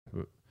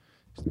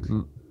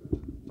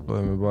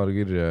loeme paar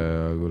kirja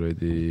ja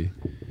kuradi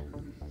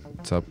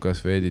saab kas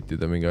või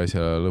editida mingi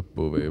asja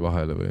lõppu või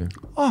vahele või?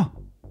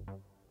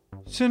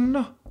 See on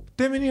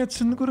teeme nii, et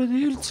see on kuradi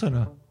üldse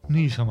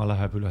niisama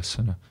läheb üles.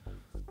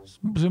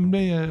 See on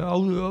meie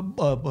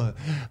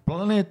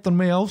planeet on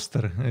meie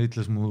auster,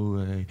 ütles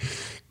mu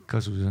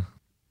kasus.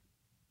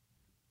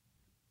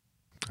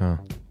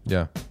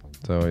 Jah,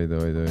 sa võid.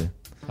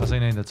 Aga sa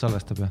ei näinud, et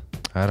salvestab ja?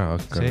 Ära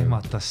hakka. See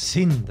ehmatas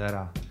sind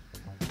ära.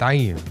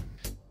 Damn.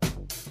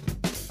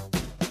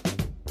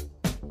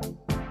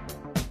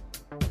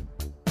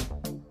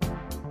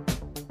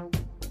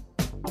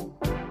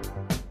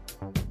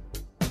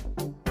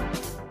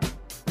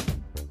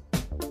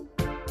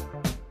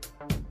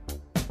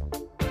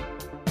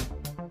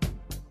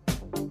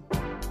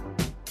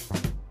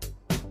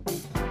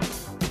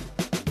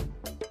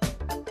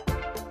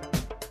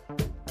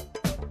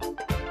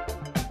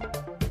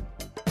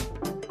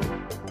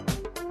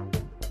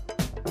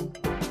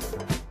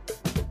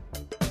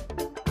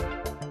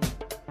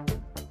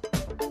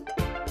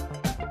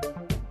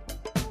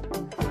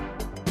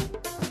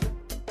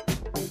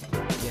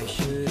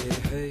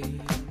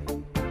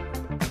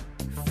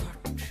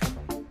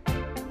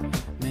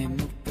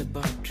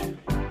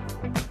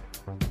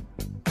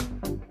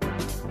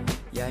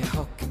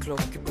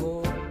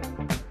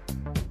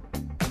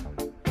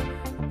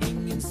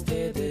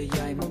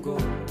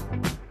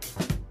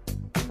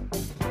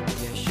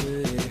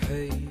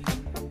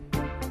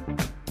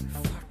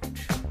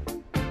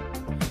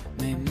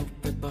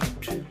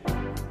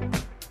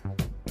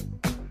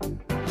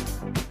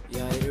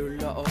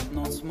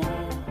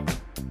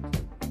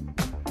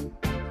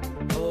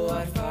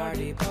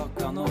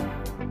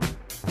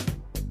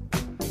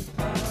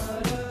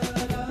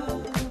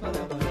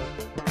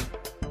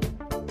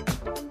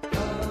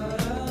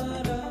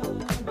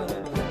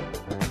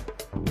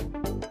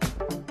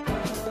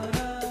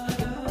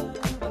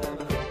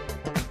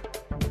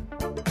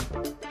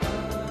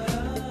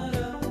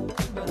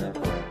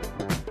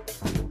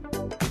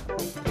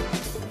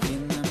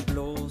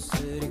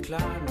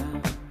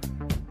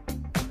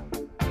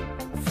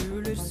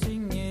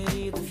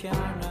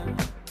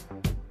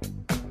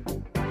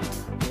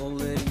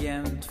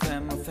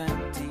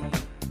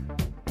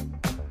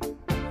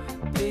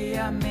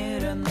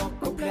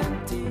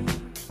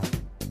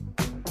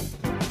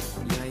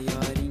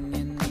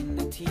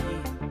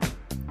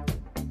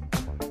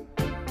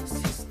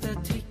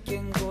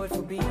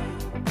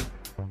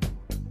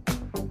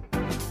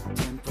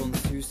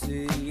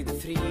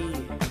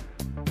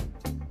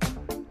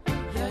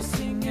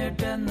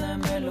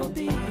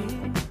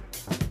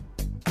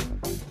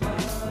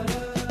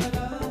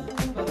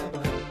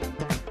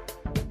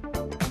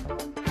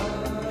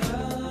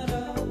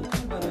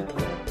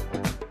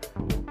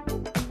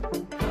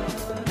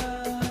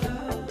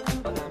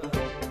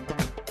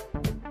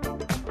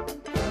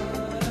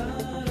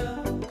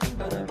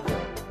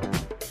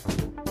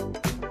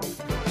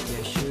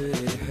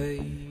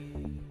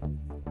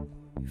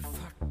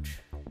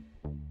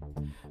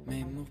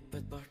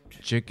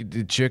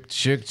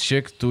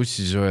 Check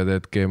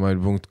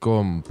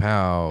tussisööjad@gmail.com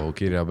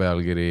kirja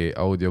pealkiri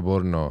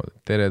audioporno.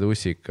 Tere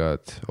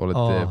tussikad,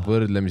 olete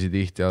võrdlemisi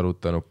tihti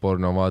arutanud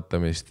porno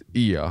vaatamist?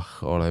 Jah,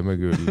 oleme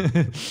küll.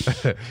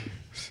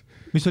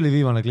 Mis oli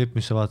viimane klipp,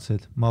 mis sa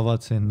vaatasid? Ma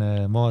vaatasin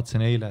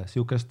eile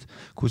siukest,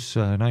 kus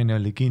naine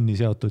oli kinni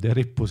seotud ja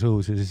rippus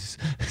õus ja siis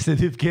see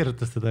tüüp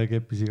keerutas teda ja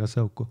keppis igasse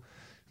auku.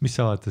 Mis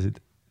sa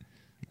vaatasid?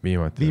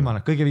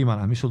 Viimane, kõige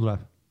viimane, mis sul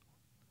tuleb?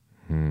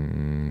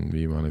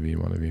 Viimane.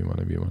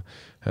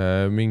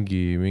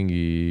 Mingi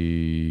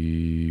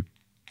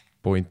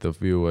point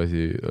of view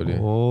asi oli.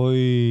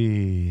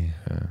 Oi,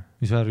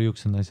 mis värvi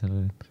juuksed naisel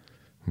oli?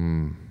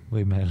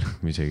 Või mehel?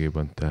 Isegi ei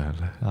pannud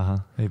tähele. Aha,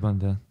 ei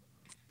pannud jah.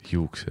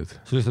 Juuksed.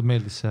 Sul lihtsalt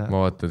meeldis see... Ma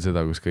vaatan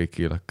seda, kus kõik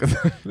kiilakad.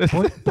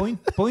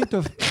 Point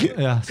of...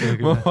 jah, see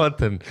oli ma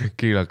vaatan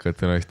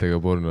kiilakate naistega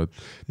pornod.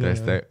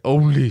 That's that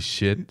holy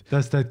shit.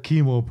 That's that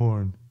chemo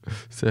porn.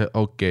 See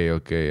okei,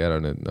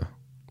 ära nüüd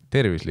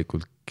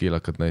tervislikult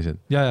kiilakad naised.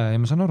 Ja,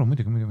 ma saan aru,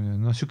 muidugi.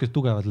 Siukesed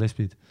tugevad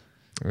lesbid.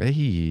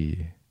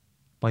 Ei.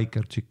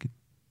 Biker tšikid.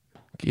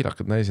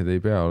 Kiilakad naised ei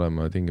pea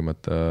olema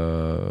tingimata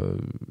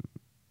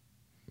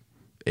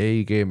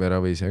ei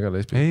keemiaravis ega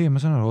lesbid. Ei, ma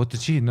saan aru. Oota,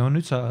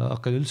 nüüd sa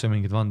hakkad üldse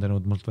mingid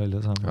vandenud mult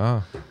välja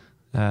saama.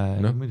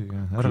 Muidugi.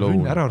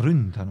 Ära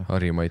ründa.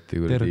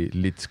 Harimati kuradi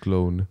lits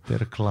kloun.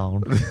 Der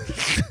clown.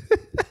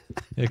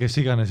 Ja kes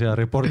iganes ja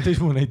reportis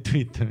mu neid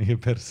tweete mingi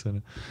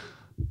persona.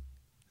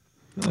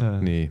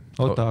 Nii.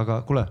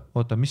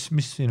 Oota, mis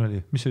siin oli?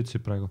 Mis sa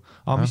ütlesid praegu?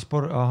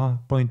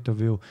 Point of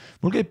view.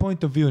 Mul käib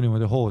point of view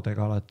niimoodi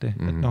hoodega alati.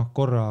 Et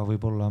korra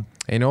võib-olla...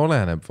 Ei,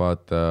 oleneb,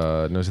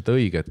 vaata, seda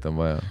õiget on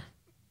vaja.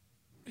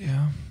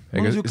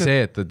 Ega see,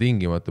 et ta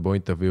tingimata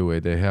point of view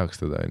ei tee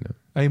heaks teda, on ju?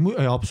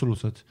 Ei,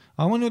 absoluutselt.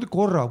 Aga ma niimoodi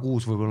korra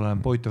kuus võib-olla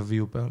olen point of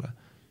view peale.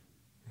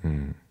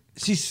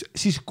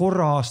 Siis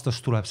korra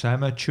aastas tuleb see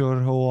amateur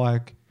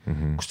hooaeg.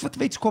 Kust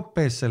võt veits kopp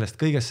ees sellest,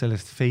 kõigest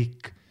sellest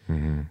fake.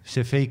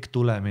 See fake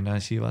tulemine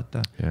asi, vaata.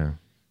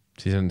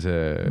 Siis on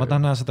see... Ma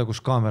tahan näha seda,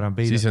 kus kaamera on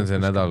peidetud. Siis on see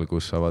nädal,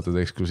 kus sa vaatad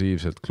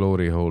eksklusiivselt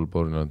Glory Hole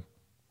pornod.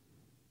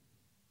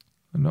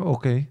 No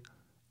okei.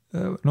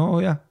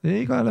 No jah,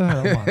 igale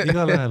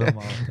ühele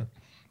oma.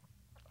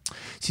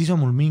 Siis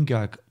on mul mingi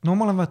aeg, no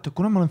ma olen vaata,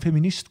 kuna ma olen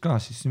feminist ka,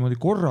 siis niimoodi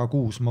korra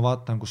kuus ma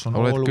vaatan, kus on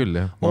oled küll,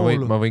 jah.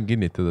 Ma võin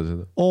kinnitada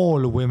seda.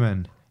 All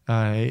women,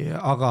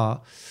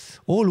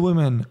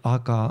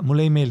 aga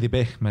mulle ei meeldi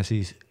pehme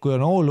siis. Kui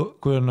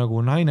on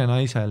nagu naine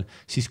naisel,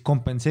 siis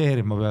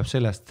kompenseerima peab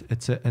sellest,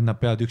 et nad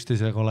peavad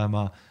üksteisega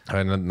olema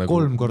nagu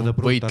 3 korda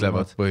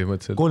brutalimad.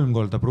 3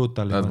 korda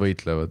brutalimad. Nad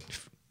võitlevad.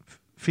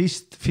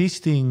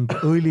 Fisting,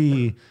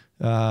 õli,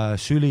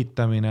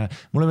 sülitamine.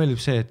 Mulle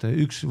meeldib see, et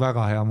üks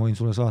väga hea, ma võin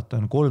sulle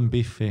saata, on 3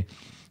 biffi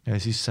ja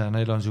siis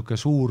neil on siuke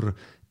suur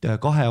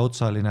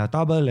 2-otsaline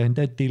double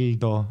ended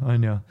dildo,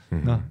 on ju.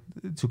 Noh,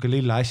 siuke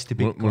lilla hästi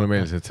pikk. Mulle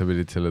meeldis, et sa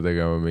pidid selle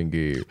tegema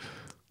mingi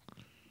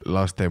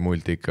laste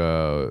multika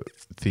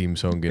theme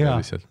songina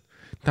lihtsalt.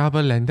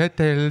 Double ended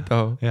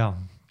dildo. Ja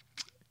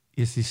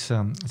siis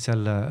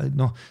seal,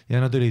 noh,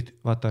 ja nad olid,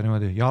 vaata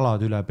niimoodi,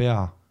 jalad üle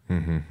pea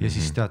ja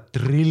siis ta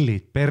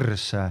trillid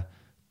perse.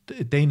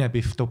 Teine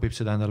pihv topib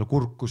seda endale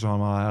kurku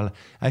samal ajal,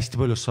 hästi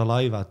palju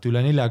salaivat, üle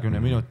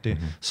 40 minuti,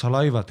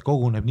 salaivat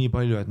koguneb nii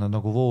palju, et nad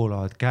nagu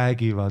voolavad,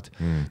 käägivad,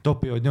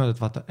 topivad niimoodi,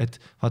 et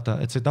vaata,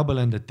 et see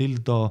double-ended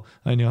dildo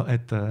on ju,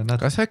 et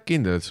nad... Kas sa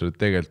kindel, et sulle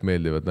tegelikult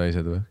meeldivad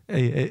naised või?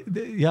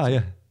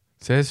 Jah.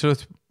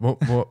 Ma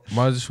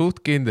olen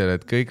suht kindel,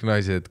 et kõik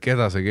naised,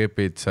 keda sa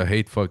kepid, sa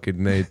hate fuckid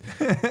neid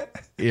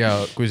ja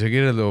kui sa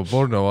kirjeldama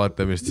porno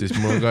vaatamist, siis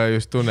mul ka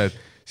just tunne, et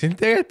siin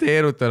tegelikult ei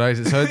eruta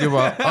naised, sa oled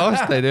juba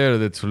aastaid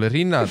öelnud, et sulle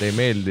rinnad ei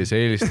meeldi, sa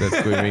eelistad,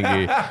 kui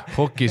mingi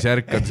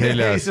hokisärk on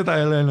seljas. Ei, seda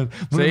ei ole öelnud.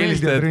 Sa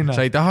eelistad,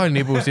 sa ei taha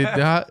nibusid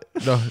teha,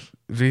 noh,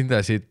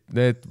 rindasid,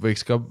 need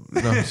võiks ka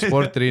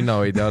sportrinna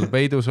hoida all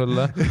peidus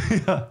olla.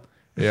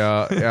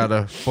 Ja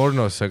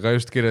pornos sa ka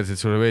just kirjeldasid,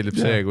 et sulle meeldib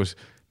see, kus,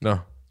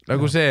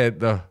 nagu see,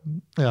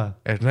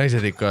 et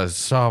naised ikka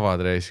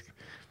saavad reisk.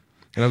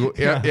 Nagu,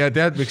 ja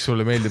tead, miks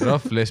sulle meeldib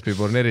rahv lesbi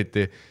porn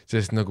eriti,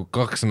 sest nagu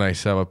 2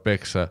 naist saavad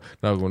peksa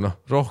nagu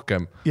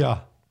rohkem. Jaa.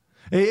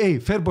 Ei,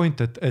 fair point,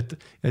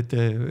 et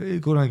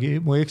kunagi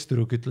mu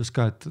ekstüruk ütles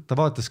ka, et ta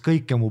vaatas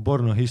kõike mu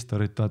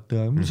pornohistorit,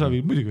 mul savi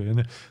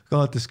muidugi,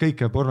 vaatas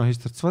kõike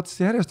pornohistorit,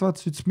 järjest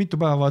ütles mitu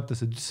päeva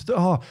vaatas, et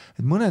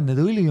mõned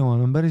need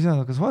õliomad on päris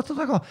head, aga sa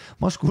vaatad väga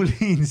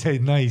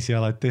maskuliinseid naisi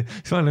alati.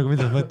 Siis ma nagu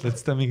mida mõtled,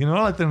 seda mingi,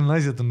 alati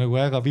naised on nagu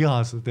väga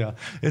vihased ja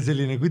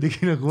selline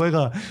kuidagi nagu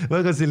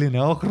väga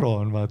selline agro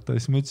on, vaata.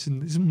 Siis ma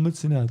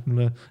mõtlesin jah, et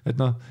mulle,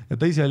 ja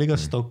ta ise oli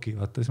ka stoki,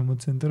 vaata. Siis ma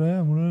mõtlesin, tere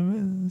jah, mulle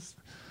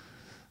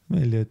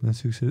meeldi, et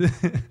siuksed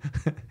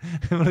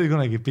mul oli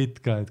kunagi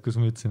bitt ka, et kus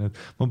ma ütlesin, et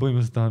ma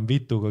põhimõtteliselt tahan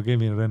bituga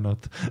Kevin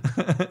Rennot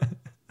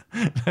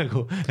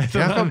nagu, et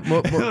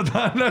ma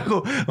tahan nagu,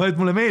 et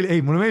mulle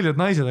meeldivad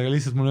naised, aga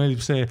lihtsalt mulle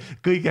meeldib see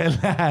kõige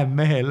lähem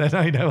mehele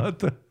naine,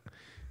 vaata.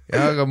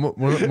 Ja, aga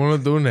mul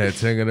on tunne,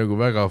 et see on ka nagu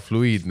väga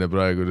fluidne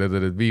praegu, need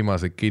on need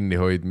viimased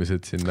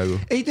kinnihoidmised siin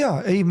nagu. Ei tea,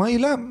 ma ei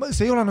lähe,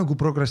 see ei ole nagu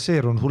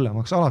progresseerunud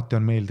hullemaks, alati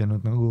on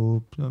meeldinud nagu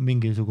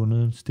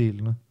mingisugune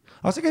stiil,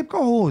 Aga see käib ka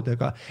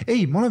hoodega.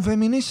 Ei, ma olen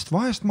feminist,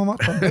 vahest ma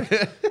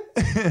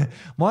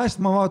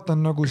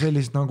vaatan nagu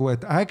sellist nagu,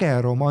 et äge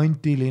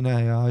romantiline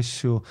ja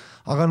asju,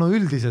 aga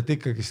üldiselt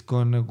ikkagi,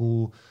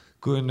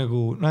 kui on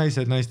nagu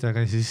naised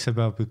naistega, siis see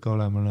peab ikka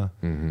olema.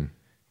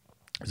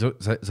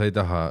 Sa ei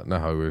taha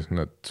näha, kuidas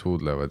nad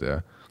suudlevad ja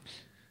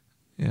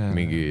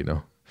mingi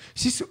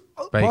siis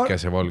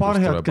päikesevalgus paar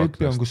head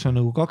klippi on, kus on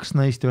nagu 2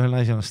 naist ja 1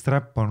 naise on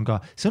strap on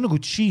ka, see on nagu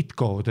cheat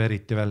code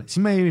eriti veel,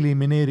 siis me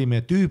elimineerime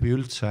tüübi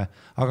üldse,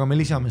 aga me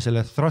lisame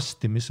selle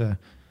thrustimise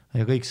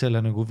ja kõik selle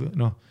nagu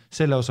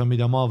selle osa,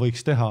 mida ma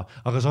võiks teha,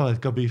 aga sa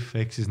oled ka biff,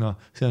 ehk siis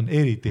see on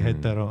eriti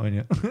hetero, on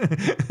ju.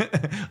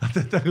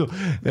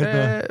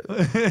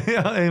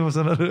 Ei, ma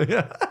saan aru,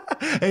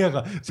 ei,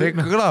 aga see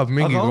kõlab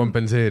mingi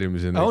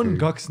kompenseerimise. On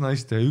 2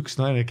 naist ja 1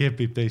 naine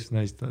kepib teist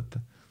naist, vaata.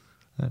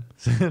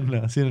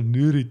 See on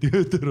üriti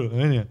hetero,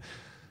 on ju.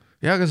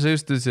 Ja, aga sa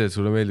just ütlesid, et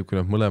sulle meeldib, kui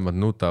nad mõlemad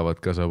nutavad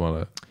ka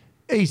samale.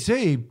 Ei, see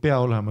ei pea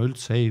olema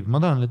üldse, ei.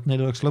 Ma tahan, et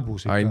neil oleks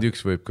lõbus. Ainult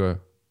üks võib ka.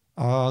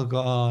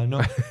 Aga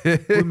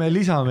kui me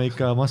lisame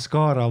ikka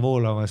maskaara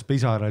voolamas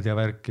pisarad ja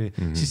värki,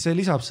 siis see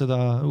lisab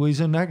seda, või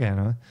see on äge,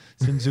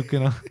 see on siuke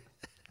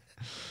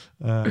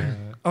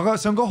aga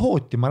see on ka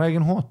hooti, ma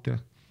räägin hooti.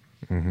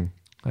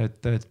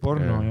 Et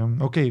porno ja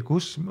okei,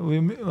 kus,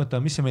 või võta,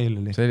 mis see meil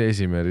oli? See oli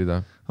esimene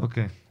rida.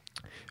 Okei.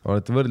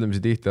 Olete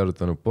võrdlemisi tihti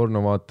arutanud porno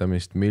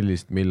vaatamist,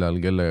 millist, millal,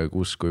 kellega,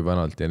 kus, kui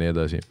vanalt ja nii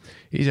edasi.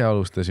 Ise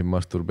alustasin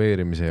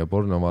masturbeerimise ja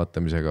porno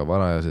vaatamisega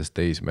varajases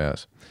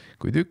teismeas.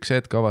 Kuid üks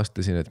hetk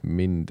avastasin, et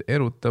mind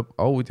erutab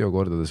audio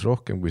kordades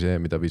rohkem kui see,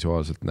 mida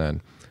visuaalselt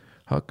näen.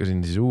 Hakkasin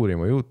siis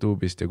uurima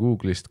YouTube'ist ja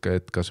Google'ist,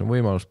 et kas on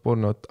võimalus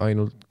pornot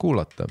ainult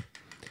kuulata.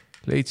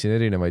 Leidsin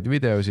erinevaid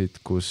videosid,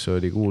 kus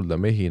oli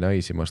kuulda mehi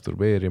naisi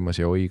masturbeerimas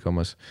ja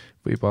oigamas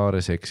või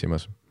paare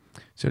seksimas.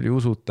 See oli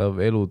usutav,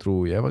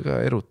 elutruu ja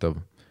väga erutav.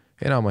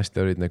 Enamasti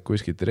olid need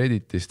kuskilt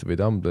Redditist või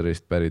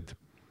Tumblrist pärit.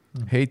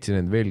 Heitsin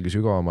end veelgi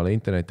sügavamale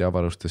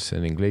internetiavarustesse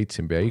ning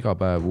leidsin pea iga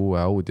päev uue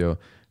audio,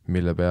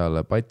 mille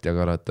peale patja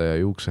karata ja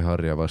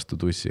juukseharja vastu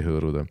tussi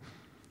hõõruda.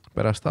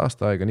 Pärast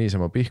aasta aega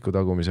niisama pihku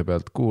tagumise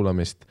pealt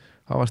kuulamist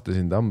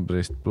avastasin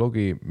Tumblrist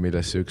blogi,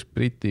 millesse üks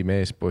briti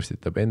mees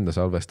postitab enda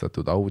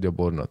salvestatud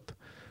audiopornot.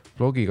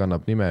 Blogi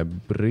kannab nime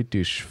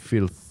British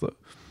Filth,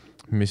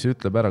 mis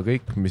ütleb ära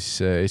kõik,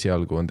 mis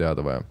esialgu on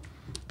teada vaja.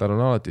 Tal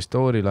on alati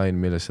storyline,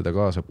 milles seda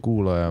kaasab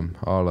kuulaja,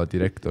 ala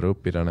direktor,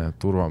 õpilane,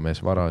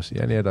 turvamees, varas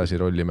ja nii edasi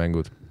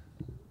rollimängud.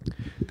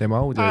 Tema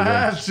audio... I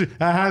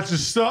had to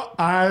stop,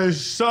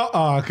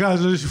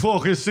 because this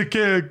fucking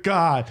secure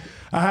guy.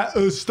 I had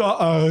to stop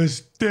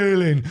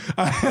stealing.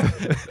 I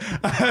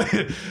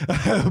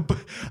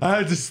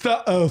had to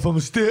stop from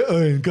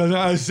stealing because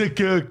I'm a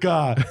secure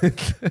guy.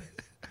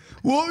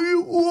 What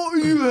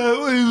you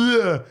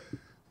have?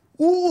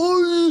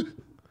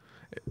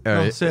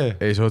 Ei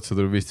se otsa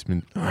tullut 15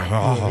 minuuttia.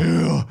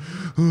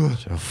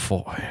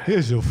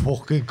 Here's a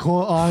fucking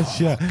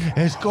answer.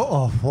 It's got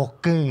a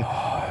fucking...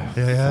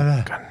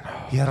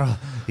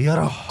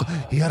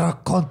 Jara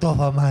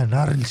kontova mä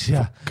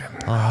narsja.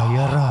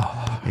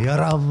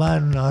 Jara mä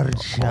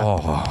narsja.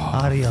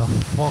 Arja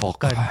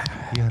fucking.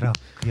 Jara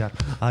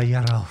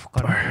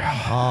fucking.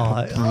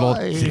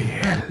 Lotti.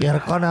 Jara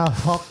kana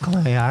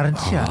fucking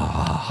narsja.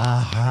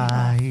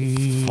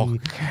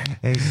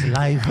 It's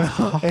life.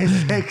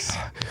 It's sex.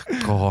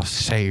 God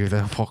save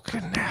the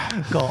fucking...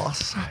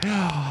 Gosh.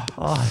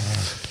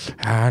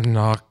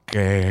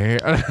 Anarchy.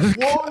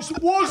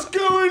 What's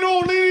going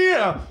on in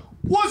here?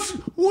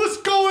 What's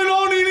going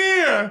on in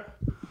here?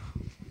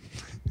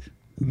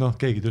 Noh,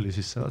 keegi tuli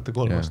sisse, vaata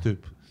kolmas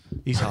tüüp.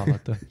 Isa,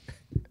 vaata.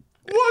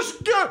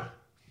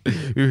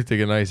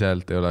 Ühtegi naise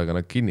häält ei ole, aga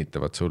nad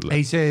kinnitavad sulle.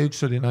 Ei, see üks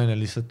oli naine,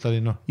 lihtsalt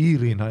oli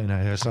Iiri naine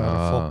ja sa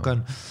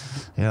fokan.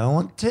 Ja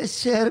on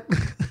tesser.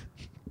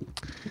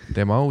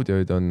 Tema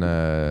audioid on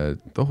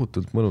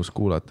tohutult mõnus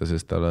kuulata,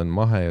 sest tal on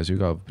mahe ja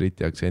sügav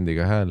briti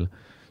aktsendiga hääl,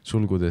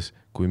 sulgudes,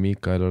 kui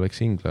Mikael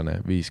oleks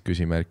inglane, 5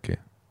 küsimärki.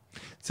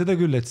 Seda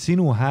küll, et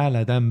sinu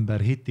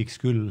hääletämber hitiks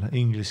küll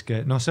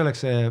ingliske, see oleks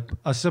see,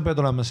 aga sa pead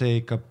olema see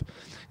ikka,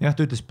 jah,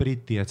 ta ütles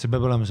briti, et see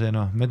peab olema see,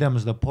 me teame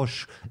seda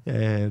posh,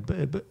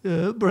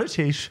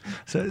 British,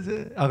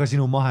 aga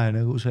sinu mahe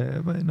nagu see,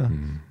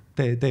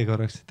 tee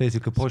korraks, tee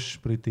siuke posh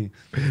briti.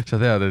 Sa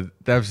tead, et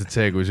täpselt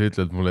see, kui sa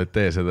ütled mulle, et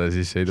tee seda,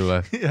 siis ei tule.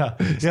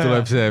 Siis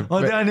tuleb see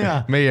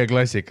meie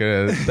klassika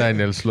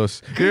Daniel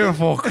Sloss. You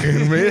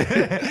fucking me.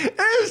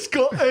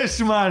 Esko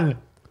esman.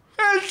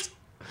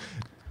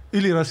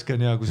 Üliraske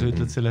on kui sa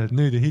ütled selle, et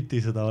nüüd ei hiti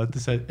seda, vaata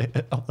sa...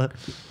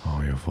 Oh,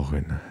 you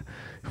fucking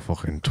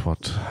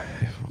twat.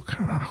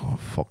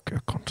 Fuck your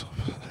concept.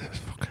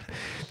 Fucking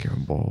give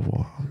him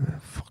ball.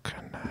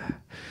 Fucking...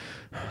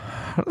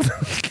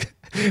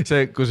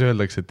 See, kus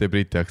öeldakse, et tee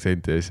briti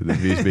aktsenti ja siis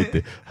teed 5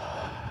 bitti.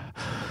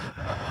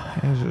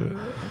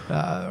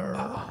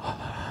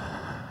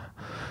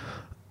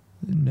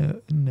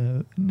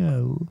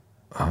 No.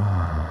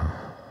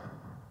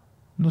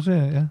 No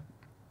see, jah.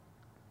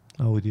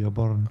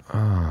 Audioporn.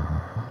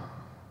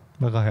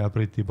 Väga hea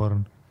briti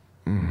porn.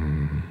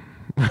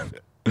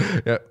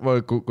 Ja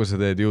kui sa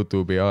teed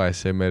YouTube'i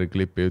ASMR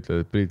klippi ja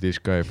ütled, et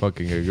British guy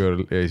fucking a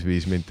girl ja siis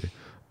 5 minti.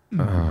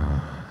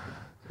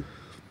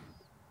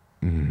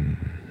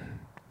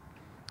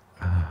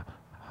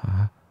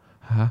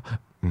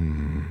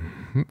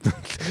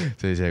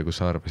 See ei see, kus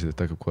sa arvasid, et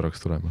hakkab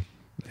korraks tulema.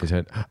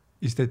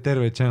 Siis teed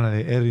terve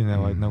channeli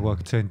erinevaid nagu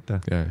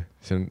aktsente. Yeah,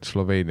 see on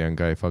Slovenian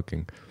guy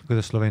fucking.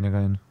 Kuidas Sloveenia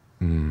guy on?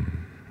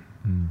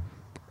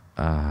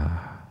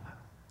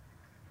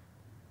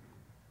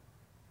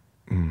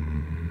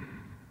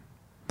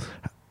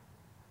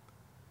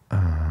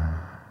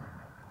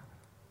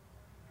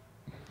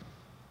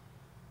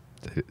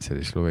 See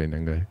oli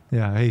Slovenian guy.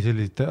 Jaa, ei, see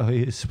oli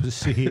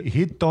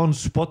hit on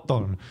spot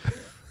on.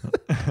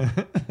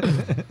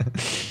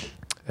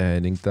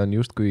 Ning ta on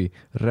just kui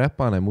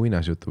räpane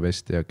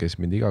muinasjutuvestja,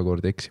 kes mind iga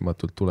kord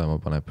eksimatult tulema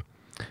paneb.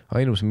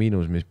 Ainus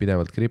miinus, mis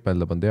pidevalt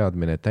kripeldab, on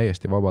teadmine, et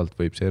täiesti vabalt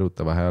võib see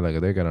erutava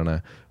häälega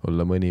tegelane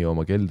olla mõni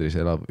oma keldris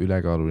elav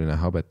ülekaaluline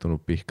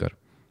habetunud pihkar.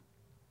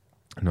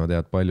 No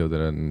tead,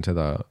 paljudel on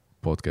seda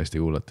podcasti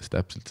kuulates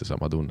täpselt see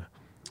sama tunne.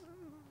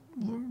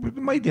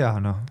 Ma ei tea,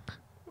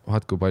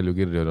 Vaat kui palju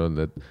kirju on olnud,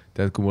 et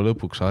tead, kui ma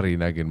lõpuks Ari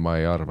nägin, ma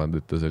ei arvanud,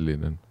 et ta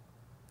selline on.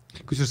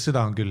 Kusjuures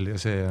seda on küll ja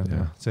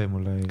see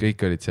mulle ei...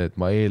 Kõik olid see, et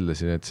ma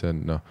eeldasin, et see on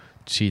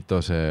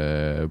Cheetose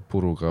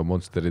puruga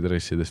monsteri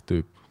dressidest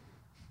tüüp.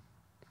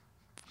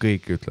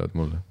 Kõik ütlevad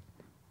mulle.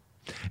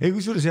 Ei,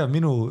 kui sul see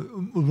mul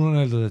on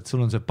öeldud, et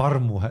sul on see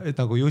parmu,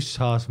 nagu Juss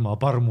Haasmaa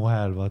parmu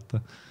hääl,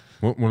 vaata.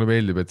 Mulle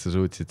meeldib, et sa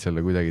suutsid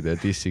selle kuidagi teha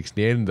dissiks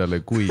nii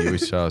endale kui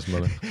Juss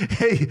Haasmaale.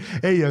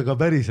 ei, aga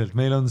päriselt,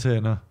 meil on see,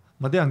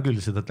 ma tean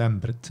küll seda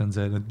tämbrit, see on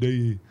see, et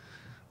ei.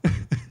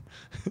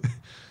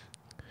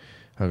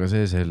 Aga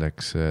see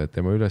selleks,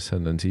 tema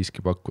ülesanne on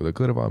siiski pakkuda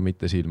kõrva,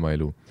 mitte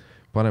silmailu.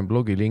 Panen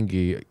blogi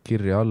lingi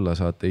kirja alla,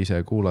 saate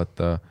ise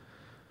kuulata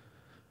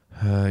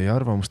ja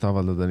arvamust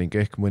avaldada ning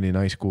ehk mõni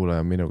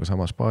naiskuulaja on minuga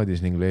samas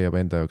paadis ning leiab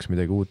enda jaoks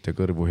midagi uut ja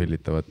kõrvu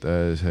hillitavat.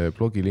 See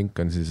blogi link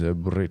on siis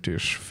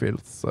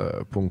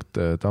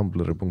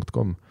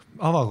britishfilth.tumblr.com.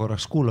 Ava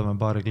korraks, kuulame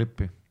paari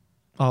klippi.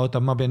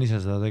 Oota, ma pean ise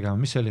seda tegema.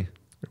 Mis see oli?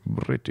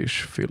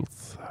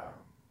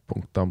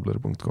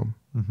 britishfilth.tumblr.com.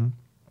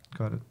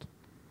 Got it.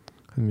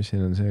 Mis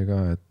siin on see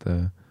ka, et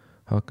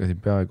hakkasin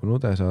peaaegu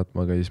nude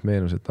saatma, aga siis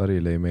meenus, et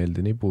Arile ei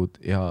meeldi nibud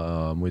ja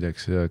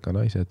muideks ka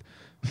naised.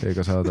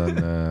 Seega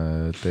saadan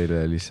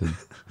teile lihtsalt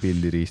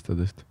pildi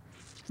riistadest.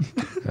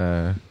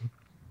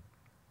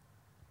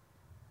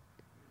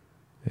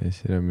 Ja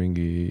siin on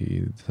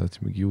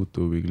saatsin mingi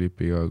YouTube'i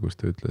klipi ka, kus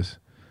ta ütles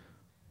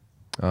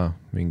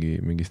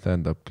mingi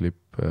stand-up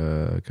klipp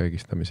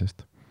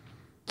kägistamisest.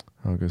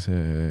 Aga see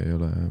ei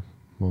ole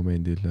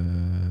momendil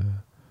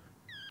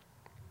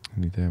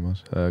nii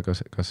teemas.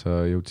 Kas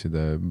sa jõudsid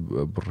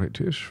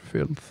British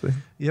Filthi?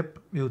 Jep,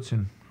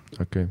 jõudsin.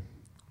 Okei.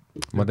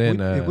 Ma teen...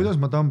 Ja kuidas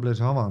ma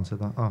Tumbleris avan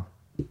seda?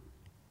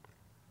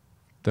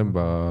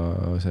 Tõmba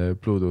see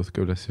Bluetooth ka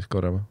üles siis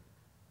korra.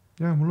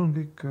 Jah, mul on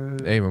kõik...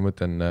 Ei, ma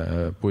mõtlen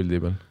puldi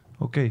peal.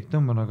 Okei,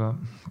 tõmban, aga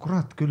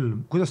kurat küll,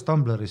 kuidas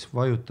Tumbleris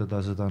vajutada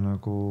seda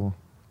nagu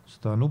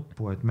seda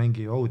nuppu, et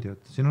mängi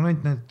audiot? Siin on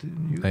ainult need...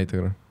 Näita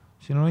korra.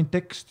 Siin on ainult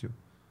tekst ju.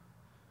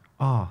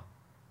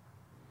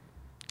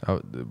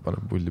 Pane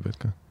puldi pealt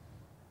ka.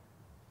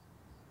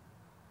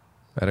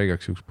 Ära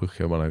igaks üks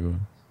põhja pane kui.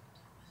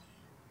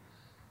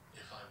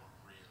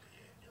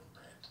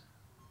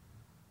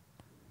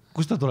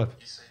 Kus ta tuleb?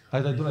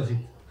 Ta ei tule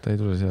siit. Ta ei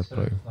tule sealt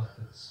praegu.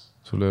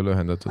 Sul ei ole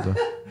ühendatud või?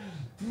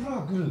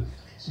 Jaa küll.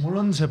 Mul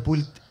on see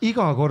pult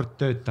iga kord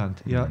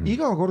töötanud ja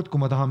iga kord, kui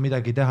ma tahan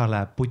midagi teha,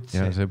 läheb putsi.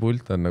 Ja see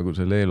pult on nagu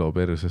see Leelo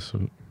perses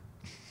sul.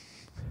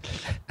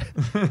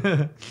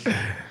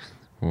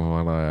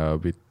 Vana ja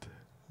bitt.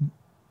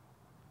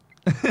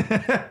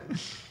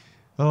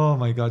 Oh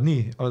my god,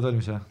 nii, oled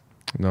valmis või?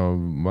 No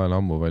ma olen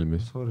ammu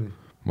valmis. Sorry.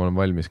 Ma olen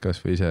valmis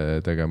kas või ise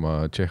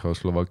tegema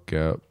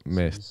Tšehhoslovakkia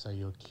meest. You say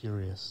you're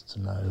curious to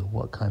know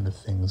what kind of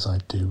things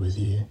I'd do with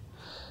you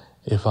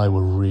if I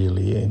were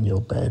really in your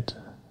bed.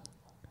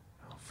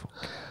 Oh,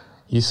 fuck.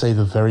 You say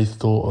the very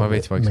thought of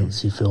it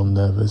makes you feel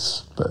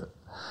nervous, but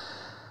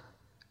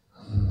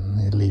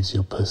it leaves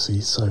your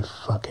pussy so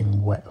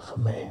fucking wet for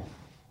me.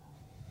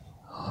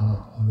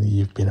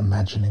 You've been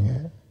imagining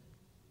it.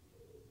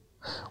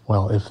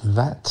 Well, if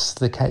that's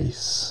the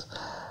case...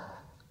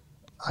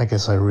 I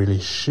guess I really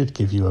should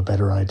give you a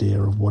better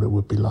idea of what it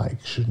would be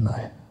like, shouldn't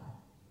I?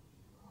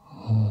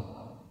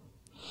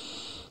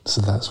 So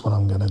that's what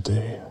I'm going to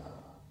do.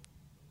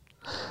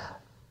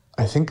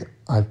 I think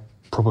I'd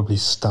probably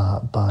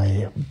start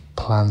by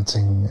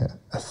planting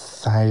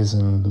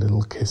 1,000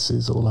 little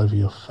kisses all over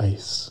your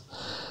face,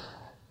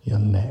 your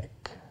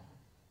neck,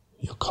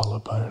 your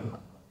collarbone,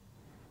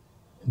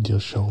 and your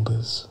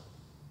shoulders.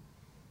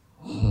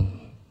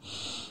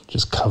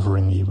 Just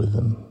covering you with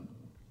them.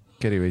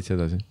 Keri veits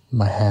edasi.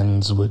 My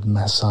hands would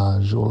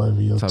massage all over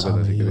your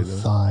tummy, your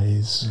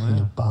thighs,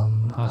 your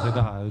bum. Sa ei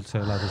taha üldse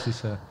elada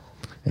sisse.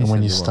 And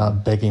when you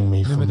start begging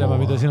me for more... Nüüd me teame,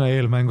 mida sina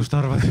eelmängust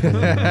arvad.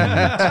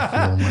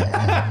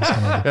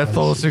 A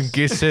thousand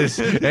kisses.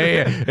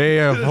 Hey,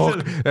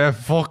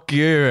 fuck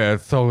you, a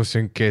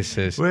thousand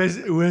kisses.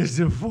 Where's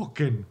the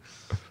fucking...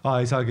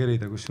 ei saa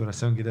kerida, kus juures,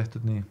 see ongi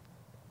tehtud nii.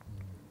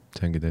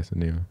 See ongi tehtud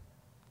nii või?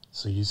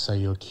 So you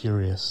say you're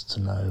curious to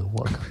know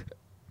what...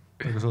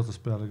 Ega sootus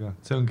peale ka.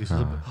 See ongi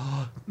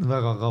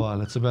väga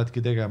kaval, et sa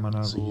peadki tegema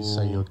nagu... So you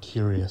say you're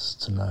curious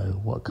to know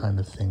what kind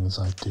of things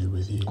I do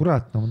with you.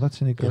 Kurat, no ma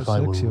tahtsin ikka if I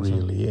were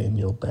really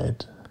in your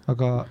bed.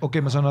 Aga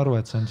okei, ma saan aru,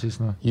 et see on siis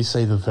no... You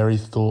say the very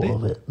thought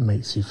of it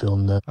makes you feel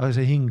nervous. Aga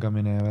see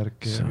hingamine ja värk.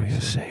 So you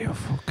say you're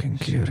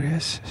fucking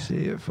curious.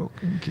 Say you're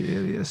fucking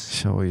curious.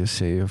 So you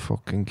say you're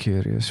fucking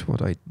curious what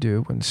I'd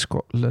do when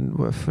Scotland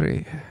were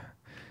free.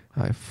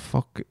 I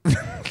fuck...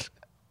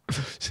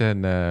 see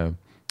on...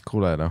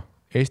 Kuule, noh.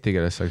 Eesti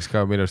keeles saaks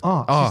ka minust...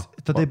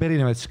 siis ta teeb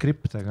erinevaid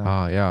skripte ka.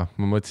 Jaa,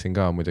 ma mõtlesin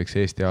ka muideks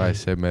Eesti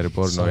ASMR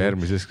porno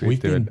järgmise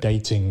skripti. We've been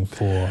dating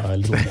for a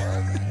little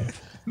while now.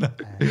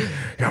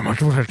 Ja ma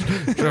tulen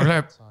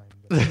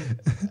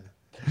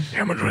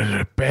perse. Ma tulen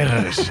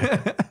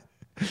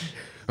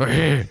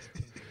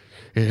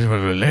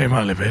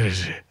leemale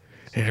perse.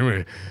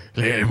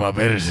 Leema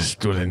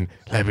persest tulen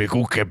läbi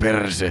kuke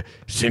perse.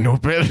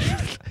 Sinu perse.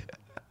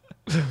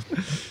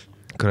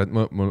 Kurat,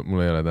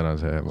 mul ei ole täna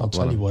see... I'll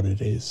tell you what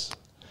it is.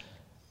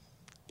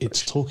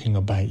 It's talking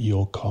about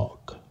your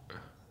cock.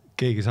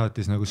 Keegi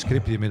saatis nagu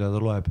skripti, mida ta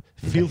loeb.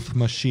 Filth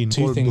Machine 3000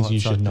 Two things you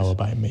should know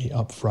about me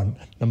up front.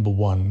 Number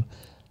one,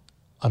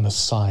 I'm a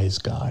size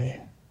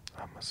guy.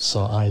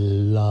 So I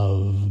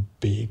love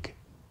big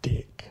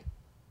dick.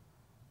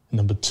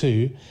 Number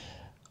two,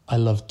 I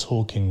love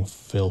talking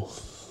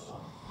filth.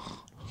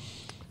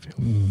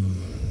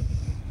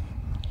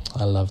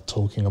 I love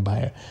talking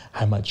about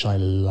how much I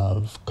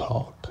love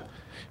cock.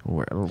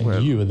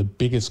 And you are the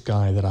biggest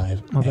guy that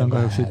I've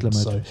ever had,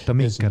 so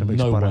there's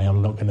no way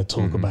I'm not going to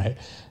talk about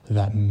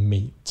that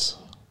meat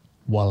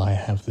while I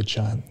have the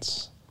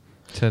chance.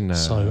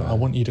 So I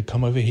want you to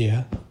come over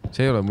here.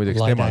 See ei ole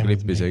muideks tema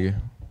klipp isegi.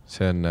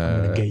 See on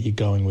I'm gonna get you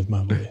going with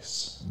my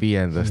voice.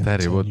 5.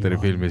 Harry Potteri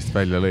filmist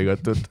välja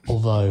lõigatud.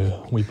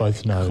 Although we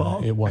both know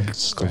it won't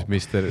stop.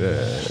 Kus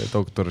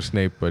Dr.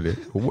 Snape oli.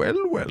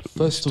 Well,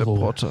 First Mr. of all,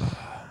 Potter.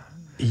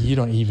 You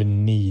don't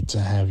even need to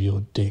have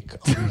your dick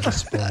on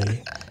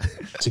display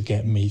to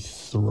get me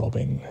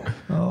throbbing.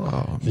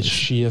 The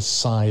sheer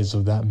size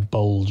of that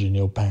bulge in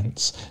your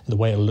pants, the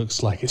way it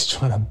looks like it's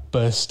trying to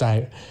burst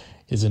out,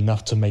 is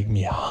enough to make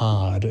me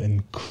hard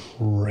and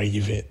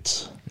crave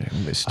it. Yeah,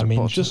 I mean,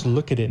 Potter. just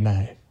look at it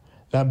now.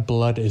 That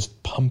blood is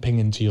pumping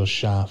into your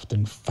shaft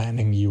and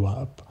fanning you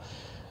up.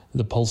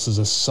 The pulses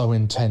are so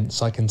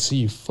intense, I can see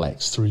you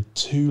flex through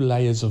 2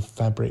 layers of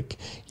fabric,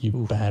 you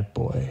bad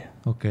boy.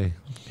 Okay.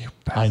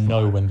 I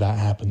know when that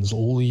happens,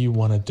 all you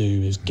want to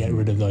do is get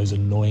rid of those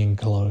annoying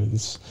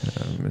clothes,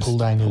 pull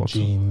down your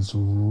jeans,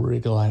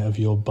 wriggle out of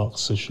your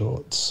boxer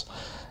shorts,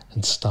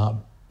 and start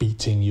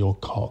beating your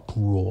cock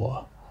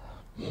raw.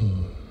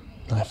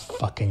 I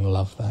fucking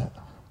love that.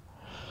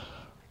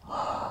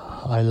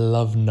 I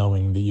love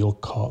knowing that your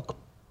cock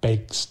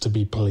begs to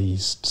be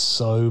pleased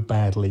so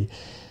badly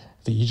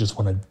that you just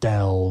want to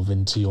delve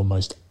into your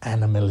most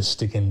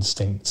animalistic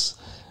instincts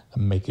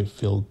and make it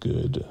feel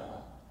good.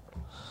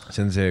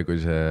 See on see, kui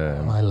see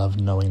I love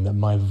knowing that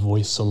my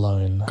voice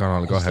alone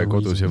Kanal 2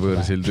 kodus ja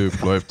võõrsil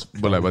tüüp loeb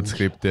mõlemat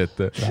skripti, et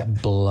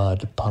that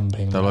blood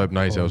pumping. ta loeb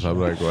naise osa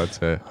praegu, vaat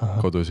see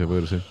kodus ja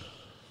võõrsil.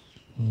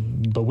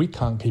 But we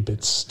can't keep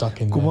it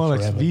stuck in Kui ma there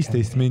oleks forever,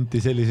 15 minti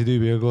sellise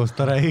tüübiga koos,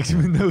 ta räägiks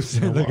mind nõus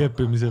seda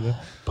keppimisele.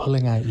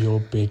 Pulling out your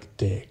big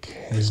dick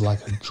is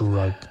like a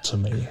drug to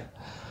me.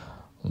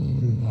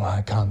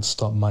 I can't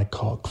stop my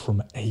cock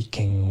from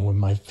aching when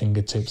my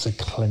fingertips are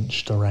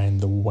clenched around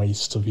the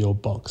waist of your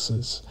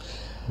boxers,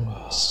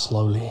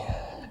 slowly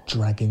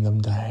dragging them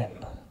down.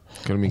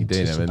 Kui on mingi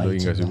teine veel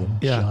lõingas juba.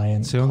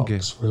 Jaa, see ongi.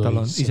 Tal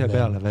on ise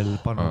peale veel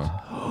pannud.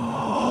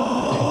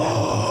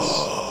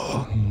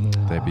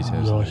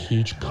 Your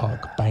huge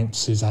cock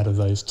bounces out of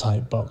those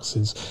tight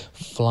boxes,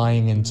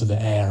 flying into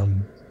the air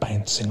and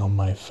bouncing on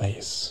my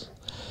face.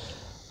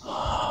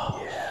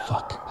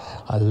 Fuck.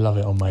 I love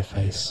it on my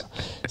face.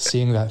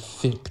 Seeing that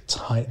thick,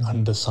 tight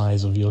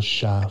undersize of your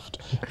shaft,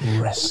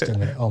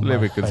 resting it on my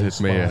Levikad see, face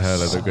et meie while I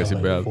hääled on käsi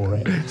salivate for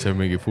peal. it. See on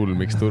mingi full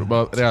mixtuur.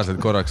 Ma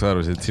reaalselt korraks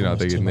arvasin, et sina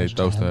tegid neid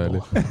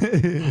taustahääli.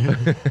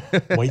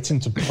 Waiting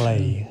to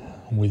play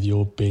with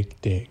your big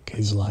dick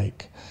is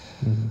like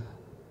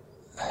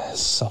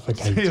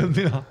suffocating.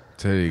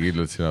 See oli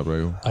kindlalt sina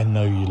praegu. I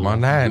know you Ma love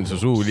näen, me. su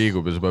suu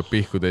liigub ja sa pead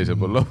pihku teise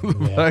pool lauda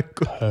They're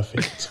praegu.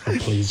 perfect for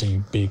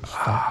pleasing big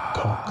fat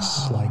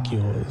cocks like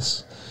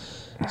yours.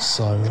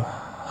 So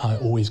I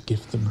always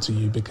gift them to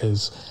you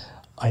because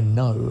I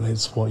know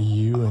it's what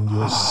you and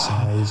your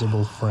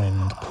sizable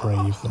friend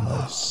crave the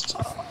most.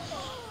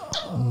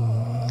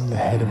 The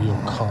head of your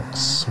cock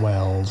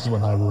swells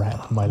when I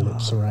wrap my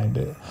lips around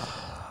it,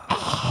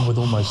 with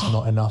almost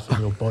not enough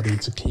in your body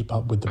to keep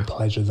up with the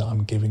pleasure that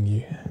I'm giving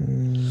you.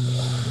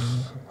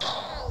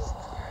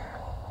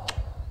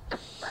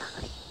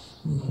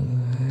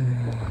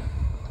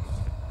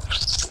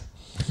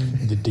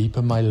 The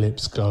deeper my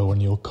lips go on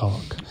your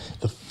cock,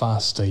 the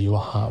faster your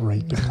heart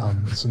rate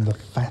becomes and the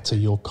fatter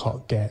your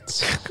cock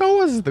gets.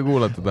 Kaua seda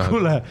kuulata tahad?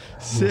 Kuule, Your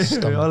see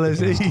stomach alles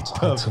begins to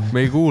ehitab. tighten.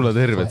 Me ei kuula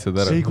tervet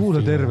seda See ei ära.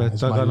 kuula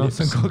tervet, aga no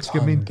see on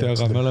 20 minti,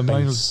 aga me oleme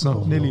ainult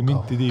 4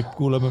 minti tiip,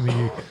 kuulame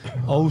mingi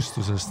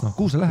austusest.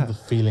 Kuhu sa The lähed?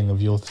 feeling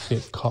of your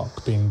thick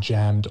cock being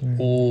jammed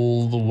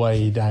all the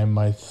way down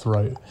my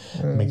throat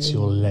makes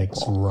your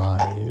legs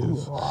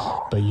writhe,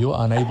 but you're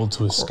unable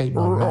to escape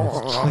my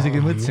mouth. Ma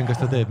isegi mõtlesin, kas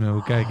ta teeb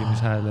nagu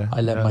käegimishääle.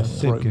 I let my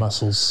throat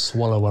muscles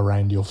swallow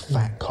around your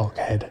fat cock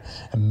head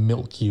and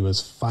milk you as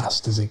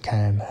fast as it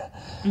can,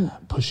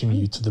 pushing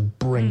you to the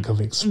brink of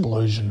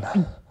explosion.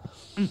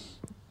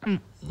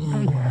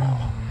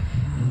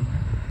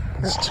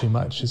 It's too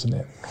much, isn't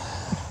it?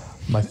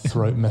 My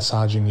throat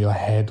massaging your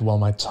head while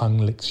my tongue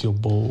licks your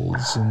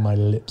balls and my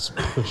lips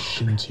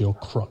push into your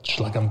crotch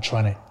like I'm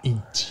trying to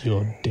eat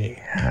your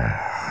dick.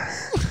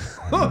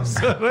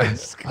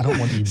 I don't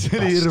want you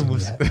busting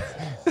yet.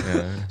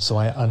 So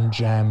I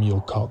unjam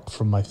your cock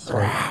from my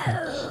throat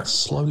and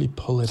slowly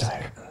pull it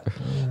out,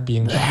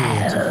 being sure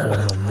to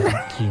form a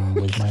vacuum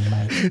with my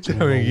mouth to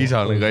roll mingi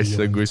isane over kass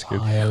your on kuskil.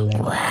 entire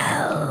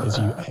length as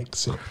you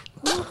exit.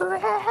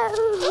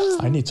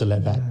 I need to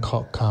let that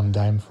cock calm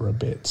down for a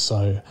bit,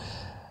 so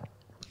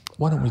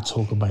why don't we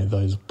talk about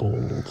those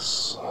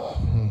balls?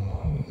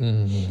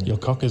 Your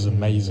cock is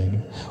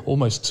amazing,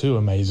 almost too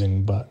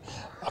amazing, but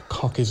a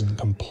cock isn't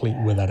complete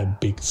without a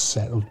big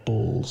set of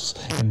balls,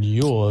 and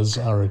yours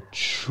are a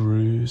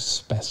true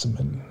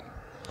specimen.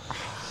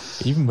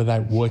 Even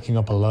without working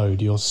up a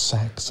load, your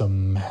sacks are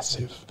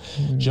massive.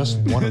 Just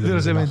one of them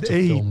is See enough mind to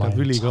fill my ehitab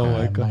ülikaua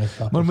entire ikka.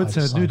 mouth up Ma if I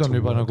mõtlesin, et nüüd decide on to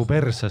juba work. nagu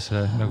perses,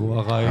 nagu,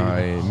 aga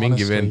ei.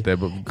 Mingi vend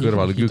teeb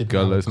kõrval kükki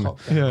alla.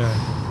 Ja.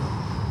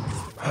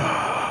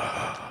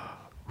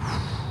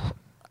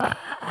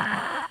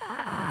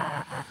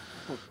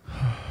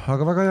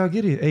 aga väga hea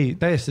kiri, ei,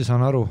 täiesti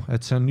saan aru,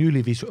 et see on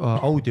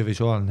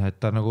audiovisuaalne, et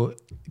ta nagu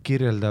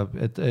kirjeldab,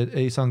 et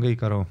ei saan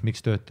kõik aru,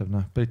 miks töötab,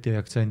 briti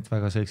aktsent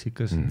väga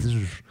seksikas.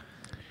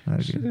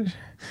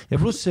 Ja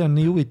pluss see on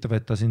nii huvitav,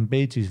 et ta siin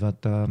page'is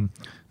vaata,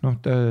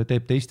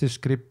 teeb teiste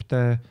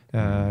skripte,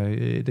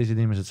 teised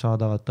inimesed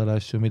saadavad talle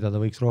asju, mida ta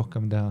võiks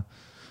rohkem teha.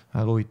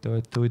 Väga huvitav,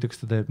 et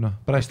huvitaks ta teeb,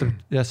 pärast,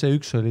 ja see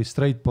üks oli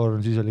straight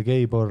porn, siis oli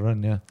gay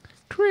porn ja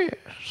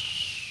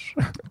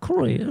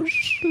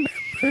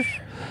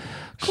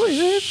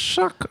Chris,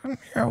 suck on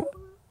your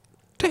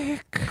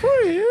dick.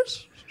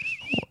 Chris.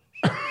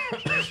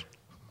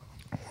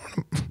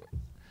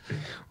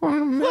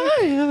 Wanna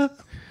make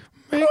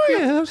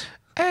your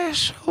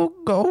asshole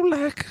go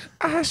like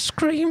ice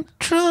cream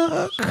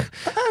truck.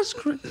 Ice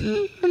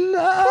cream.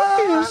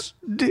 Chris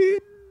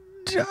did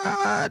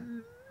that.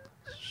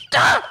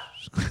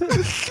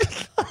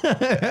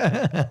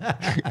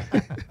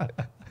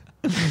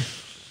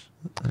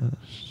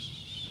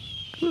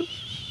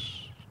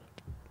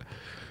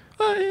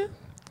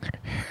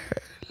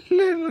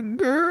 Little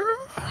girl,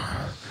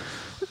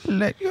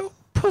 let your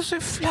pussy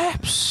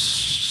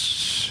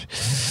flaps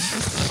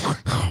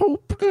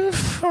open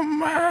for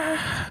my...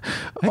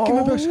 Äkki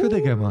me peaks ka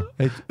tegema,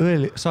 et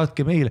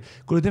saatke meile,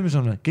 kuule teeme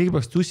sõna, keegi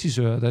peaks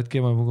tussisööjad,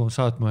 äkki me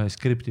saatma ühe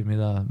skripti,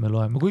 mida me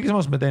loeme, kuigi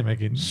samas me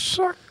teemegi.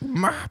 Suck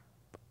my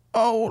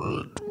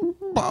old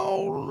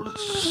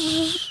balls.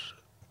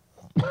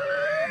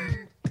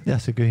 Jah,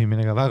 see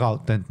köhimine ka väga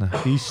autentne,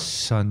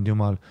 issand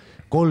jumal.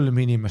 3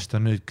 inimest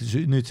on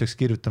nüüdseks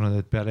kirjutanud,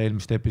 et peale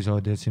eelmist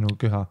episoodi, et sinu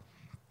köha.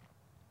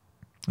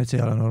 Et see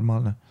ei ole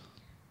normaalne.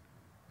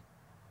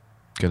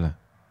 Kelle?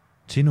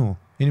 Sinu.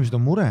 Inimesed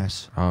on mures.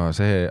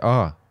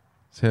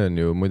 See on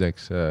ju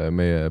muideks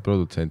meie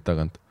produtsent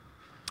tagant.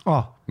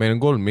 Meil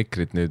on 3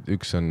 mikrit nüüd,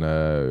 üks on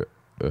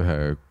ühe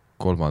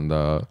 3.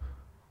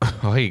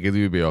 haige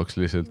tüübi jaoks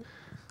lihtsalt.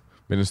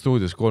 Meil on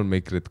stuudios 3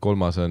 mikrit,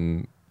 3.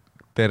 on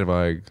terve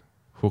aeg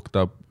hooked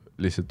up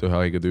lihtsalt ühe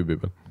haige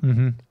tüübi peal.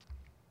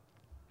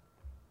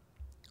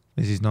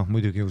 Ja siis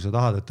muidugi, kui sa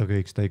tahad, et ta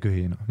köhiks, ta ei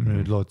köhi.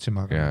 Nüüd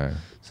lootsime, aga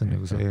see on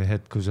nagu see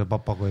hetk, kui see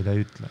papagoi ta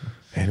ei ütle.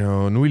 Ei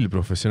null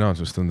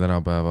professionaalsust on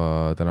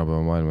tänapäeva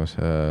maailmas.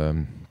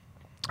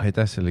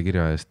 Aitäh selle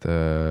kirja eest.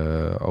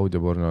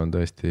 Audioporno on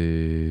tõesti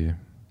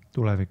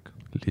tulevik.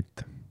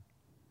 Litt.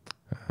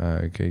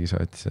 Keegi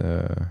saatis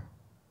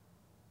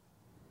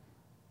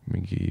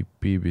mingi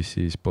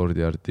BBC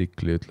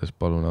spordiartikli, ütles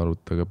palun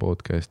arutage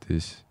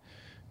podcastis.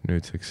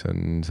 Nüüdseks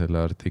on selle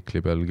artikli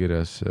peal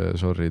kirjas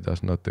sorry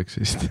does not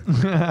exist.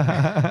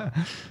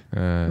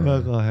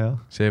 Väga hea.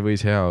 See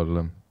võis hea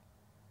olla.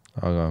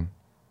 Aga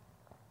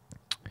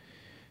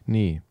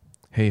nii.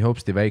 Hei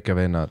hopsti väike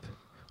vennad.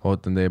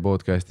 Ootan teie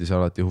podcastis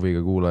alati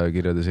huviga kuulaja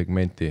kirjade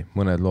segmenti.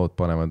 Mõned lood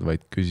panevad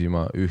vaid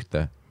küsima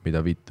ühte,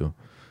 mida vittu.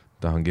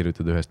 Tahan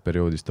kirjutada ühest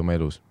perioodist oma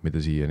elus, mida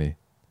siiani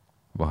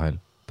vahel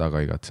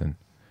taga igatsen.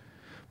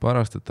 Paar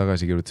aastat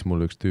tagasi kirjutas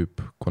mulle üks tüüp,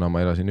 kuna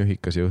ma elasin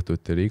ühikas ja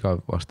õhtuti oli igav,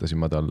 vastasin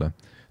ma talle.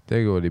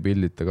 Tegu oli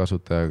pildita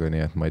kasutajaga,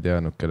 nii et ma ei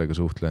teadnud, kellega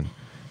suhtlen.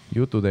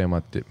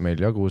 Jututeemat meil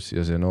jagus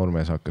ja see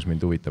noormees hakkas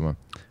mind huvitama.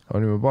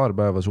 Olime paar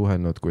päeva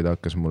suhelnud, kui ta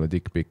hakkas mulle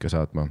dickpikke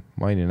saatma.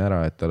 Mainin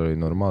ära, et tal oli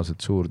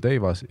normaalselt suur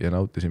teivas ja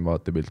nautisin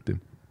vaatepilti.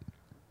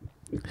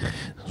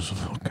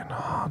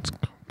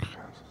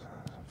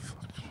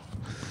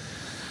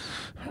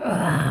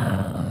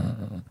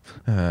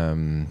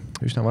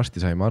 Üsna varsti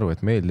saime aru,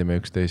 et meeldime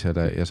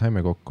üksteisele ja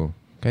saime kokku.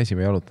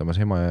 Käisime jalutamas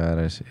Emajõe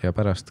ääres ja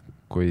pärast,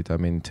 kui ta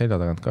mind selja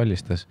tagant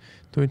kallistas,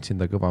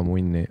 tundsin ta kõva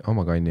munni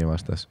oma kanni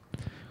vastas.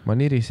 Ma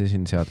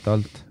nirisesin sealt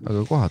alt,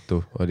 aga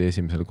kohatu oli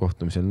esimesel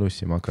kohtumisel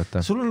nussima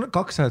hakata. Sul on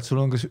 2 häält,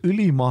 sul on kas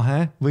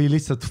ülimahe või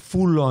lihtsalt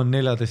full on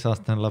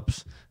 14-aastane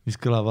laps, mis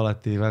kõlab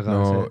alati väga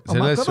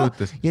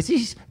suhtes. Ja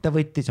siis ta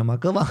võttis oma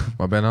kõva.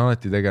 Ma pean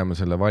alati tegema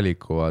selle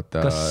valiku,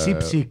 vaata. Kas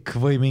sipsik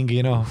või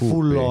mingi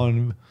full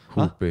on...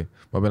 Huupi.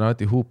 Ma pean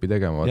alati huupi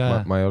tegema,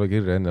 ma ei ole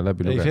kirja enne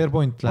läbi lugenud. Ei, fair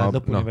point, lähed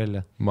lõpuni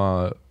välja.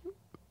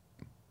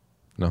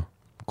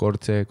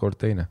 Kord see, kord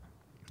teine.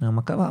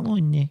 Ma kõva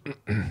munni.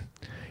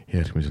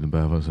 Järgmisel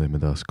päeval saime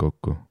taas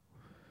kokku.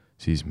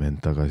 Siis me end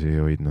tagasi ei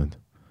hoidnud.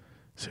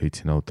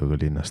 Sõitsin autoga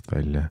linnast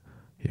välja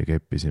ja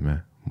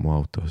keppisime mu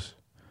autos.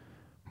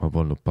 Ma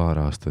polnud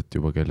paar aastat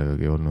juba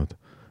kellegagi olnud.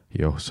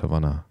 Joh, sa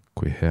vana,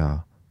 kui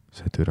hea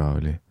see türa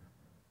oli.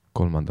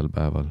 3.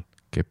 päeval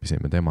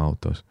keppisime tema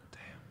autos.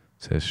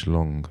 See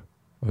šlong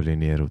oli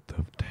nii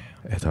erutav,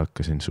 et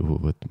hakkasin suhu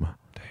võtma.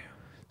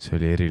 See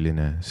oli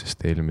eriline,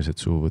 sest eelmised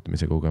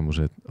suhuvõtmise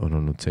kogemused on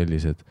olnud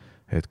sellised,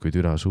 et kui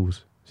türa suus,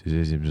 siis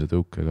esimese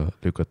tõukega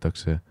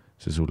lükatakse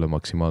see sulle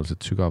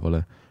maksimaalselt sügavale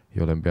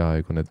ja olen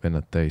peaaegu need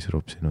vennad täis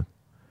ropsinud.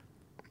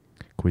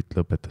 Kuit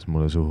lõpetas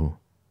mulle suhu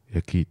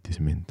ja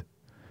kiitis mind.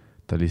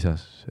 Ta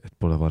lisas, et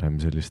pole varem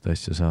sellist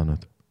asja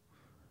saanud.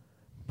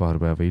 Paar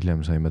päeva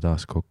hiljem saime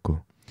taas kokku.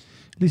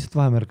 Lihtsalt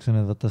vahemärksin,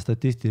 et vaata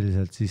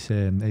statistiliselt siis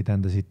see ei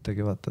tähenda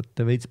sittagi, vaata, et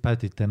te veits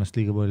pätite ennast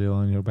liiga palju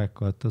on your back,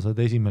 vaata, sa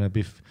oled esimene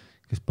pihv,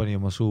 kes pani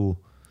oma suu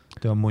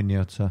tema munni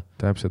otsa.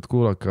 Täpselt,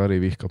 kuulake, Ari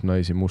vihkab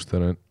naisi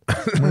mustana.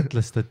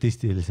 Mõtle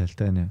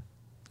statistiliselt, on ju.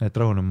 et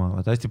rahunema,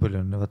 vaata hästi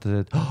palju on, vaata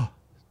see, et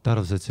ta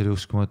arvas, et see oli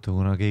uskumatu,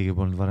 kuna keegi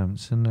polnud varem,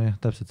 see on jah,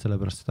 täpselt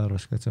sellepärast, et ta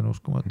arvas ka, et see on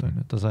uskumatu,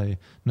 ta sai,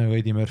 nagu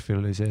Eddie Murphy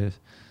oli see,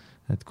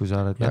 et kui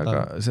sa oled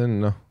aga see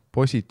on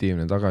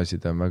positiivne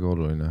tagasiside on väga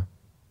oluline.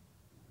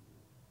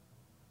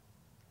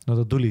 No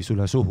ta tuli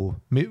sulle suhu.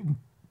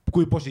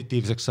 Kui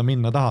positiivseks sa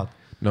minna tahad?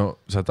 No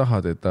sa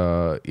tahad, et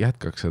ta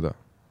jätkaks seda.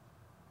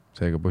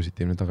 Seega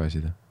positiivne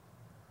tagasiside.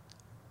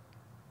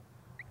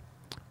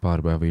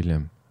 Paar päeva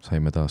hiljem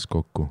saime taas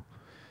kokku.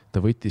 Ta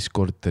võttis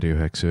korteri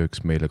 1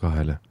 ööks meile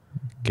 2.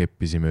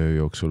 Keppisime öö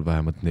jooksul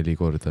vähemalt 4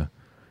 korda.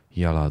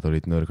 Jalad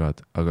olid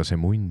nõrgad, aga see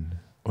munn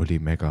oli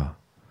mega.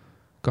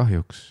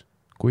 Kahjuks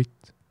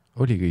kutt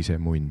oligi ise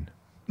munn.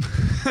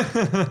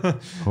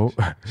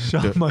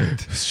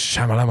 Šahmat.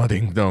 Shamalama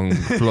ding dong,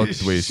 plot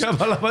twist.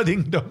 Shamalama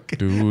ding dong.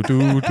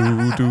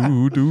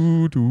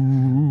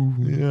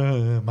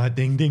 Ma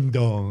ding ding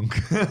dong.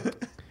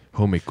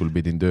 Hommikul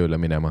pidin tööle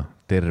minema.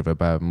 Terve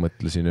päev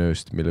mõtlesin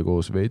ööst, mille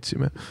koos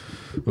veetsime.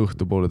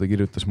 Õhtupoole ta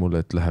kirjutas mulle,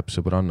 et läheb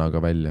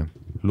sõbrannaga välja.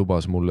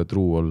 Lubas mulle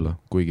truu olla,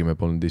 kuigi me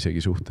polnud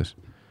isegi suhtes.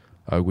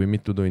 Aga kui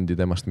mitu tundi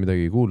temast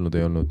midagi kuulnud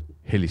ei olnud,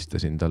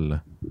 helistasin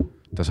talle.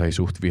 Ta sai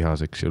suht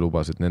vihaseks ja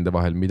lubas, et nende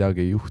vahel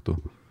midagi ei juhtu.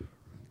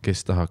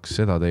 Kes tahaks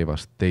seda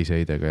teivast teise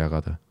eidega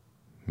jagada?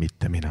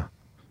 Mitte mina.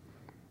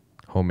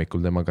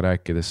 Hommikul temaga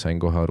rääkides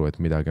sain kohe aru, et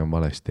midagi on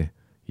valesti.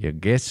 Ja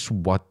guess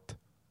what?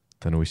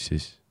 Ta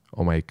nussis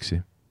oma eksi.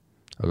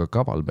 Aga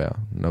kavalpea,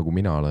 nagu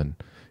mina olen,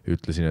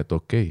 ütlesin, et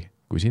okei,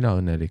 kui sina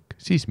õnnelik,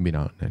 siis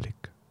mina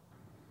õnnelik.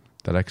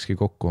 Ta läkski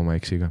kokku oma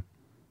eksiga.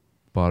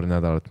 Paar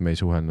nädalat me ei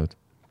suhelnud.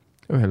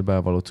 Ühel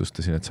päeval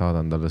otsustasin, et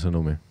saadan talle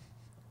sõnumi.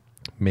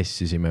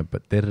 Messisime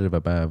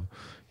terve päev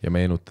ja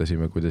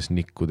meenutasime, kuidas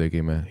nikku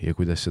tegime ja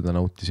kuidas seda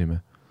nautisime.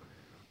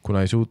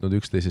 Kuna ei suutnud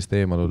üksteisest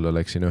eemal olla,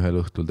 läksin ühel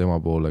õhtul tema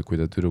poole, kui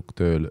ta tüdruk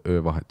tööl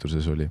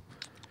öövahetuses oli.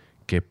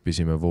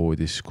 Keppisime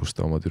voodis, kus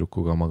ta oma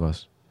tüdrukuga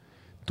magas.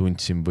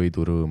 Tundsin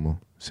võidu rõõmu.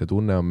 See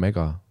tunne on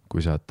mega,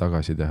 kui saad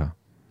tagasi teha.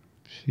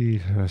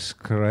 Jesus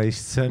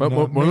Christ, see on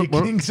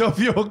makings of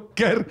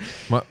jokker.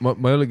 Ma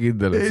ei ole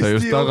kindel, et sa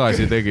just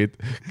tagasi tegid.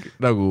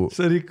 Nagu...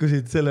 Sa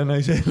rikkusid selle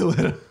naise elu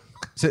ära.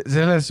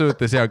 Selles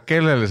suhtes, ja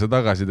kellele sa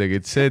tagasi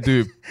tegid, see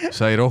tüüp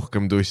sai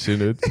rohkem tussi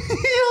nüüd.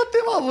 Ja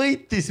tema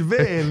võitis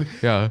veel.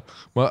 Ja,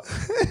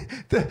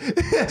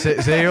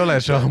 see ei ole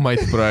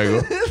šahmat praegu.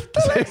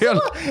 See ei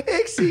ole.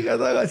 Eksiga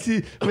tagasi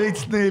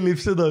veits neelib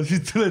seda,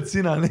 siis tuled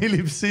sina,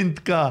 neelib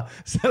sind ka.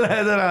 Sa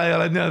lähed ära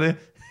ja oled niimoodi.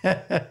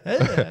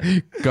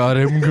 Got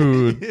him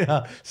good.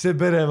 Ja, see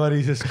pere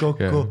varises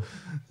kokku.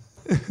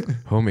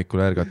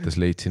 Hommikul ärgates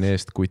leidsin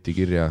eest kuti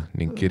kirja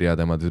ning kirja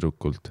tema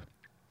tüdrukult.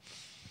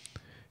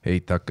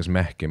 Heit hakkas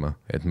mähkima,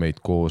 et meid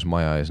koos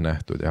maja ees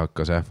nähtud ja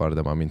hakkas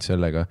ähvardama mind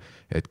sellega,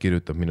 et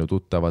kirjutab minu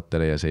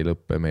tuttavatele ja see ei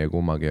lõppe meie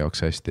kummagi jaoks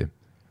hästi.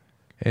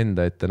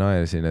 Enda ette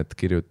naersin, et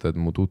kirjutad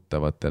mu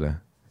tuttavatele,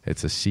 et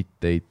sa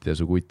sitt Heit ja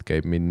su kutt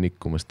käib mind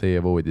nikkumas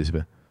teie voodis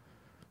või.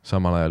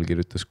 Samal ajal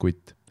kirjutas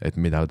kutt, et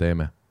mida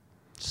teeme.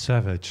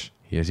 Savage.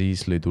 Ja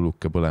siis lõi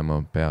tuluke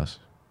põlema peas.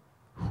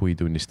 Hui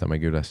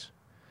tunnistamegi üles.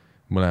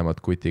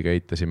 Mõlemad kutiga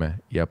eitasime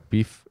ja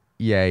Pihv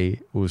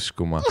jäi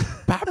uskuma.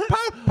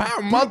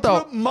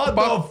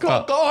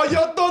 Motherfucker,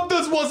 you thought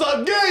this was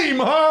a game,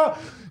 huh?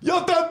 You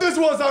thought this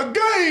was a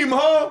game,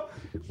 huh?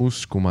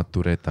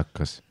 Uskumatu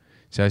retakas.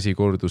 See asi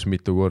kordus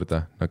mitu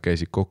korda. Nad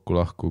käisid kokku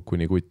lahku,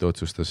 kuni kutt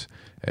otsustas,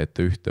 et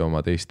ta ühte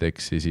oma teist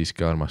eksi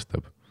siiski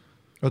armastab.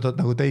 Ootad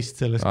nagu teist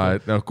sellest.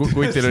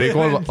 Kutil oli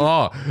 3.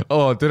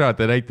 Türa,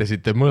 te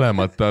näitasite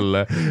mõlemad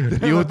talle.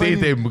 You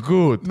did him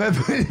good. Me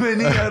panime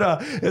nii ära,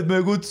 et me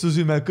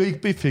kutsusime kõik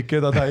Pihvid,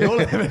 keda ta ei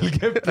ole veel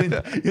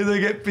keppinud ja ta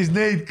keppis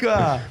neid ka.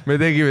 Me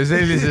tegime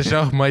sellise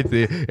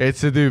šahmati, et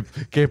see tüüp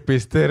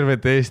keppis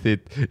tervet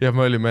Eestit ja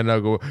me olime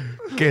nagu,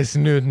 kes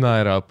nüüd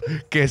naerab.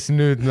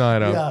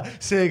 Ja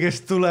see,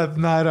 kes tuleb,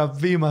 naerab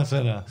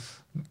viimasena.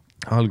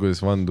 Alguses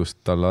vandust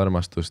talle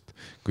armastust,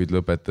 kuid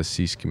lõpetas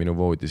siiski minu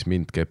voodis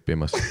mind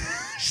keppimas.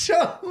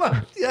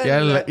 Šahmat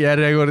jälle.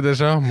 Järjekordne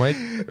šahmat.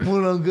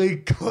 Mul on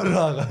kõik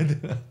korraga.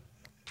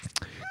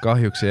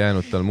 Kahjuks ei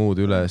jäänud tal muud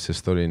üle,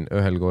 sest olin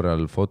ühel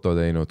korral foto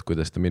teinud,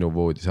 kuidas ta minu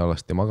voodis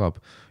alasti magab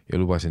ja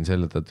lubasin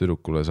selle ta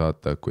tüdrukule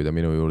saata, kui ta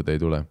minu juurde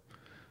ei tule.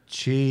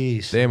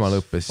 Jesus. Teema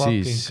lõppes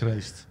siis.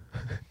 Christ.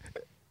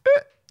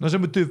 No see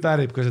tüüp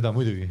väärib ka seda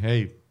muidugi.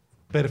 Ei,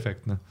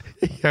 perfektne.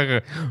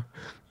 Aga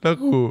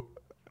nagu...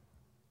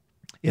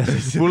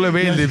 Mulle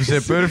meeldib see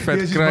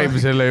perfect crime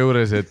selle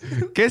juures, et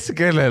kes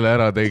kellele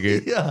ära tegi.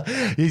 Ja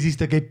siis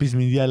ta keppis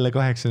mind jälle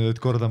 8.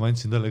 korda, ma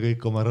andsin talle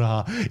kõik oma raha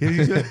ja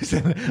siis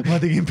ma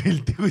tegin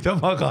pilti, kui ta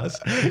magas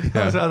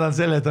ja saadan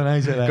selle ta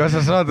naisele. Kas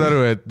sa saad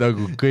aru, et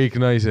nagu kõik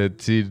naised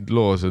siin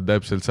loos on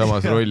täpselt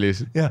samas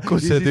rollis?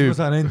 Kus see tüüp? Ma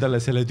saan endale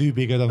selle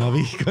tüübi, keda ma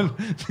vihkan.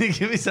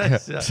 Mis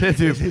asja?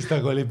 Siis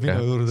ta kolib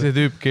minu juurde. See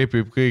tüüp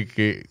kepib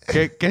kõiki.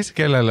 Kes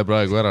kellele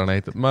praegu ära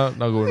näitab? Ma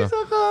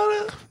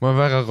olen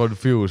väga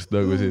confused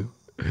nagu siin.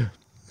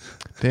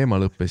 Teema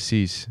lõppes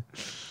siis,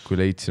 kui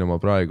leidsin oma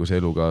praeguse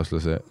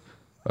elukaaslase,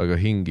 aga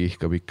hing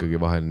ihkab ikkagi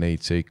vahel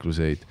neid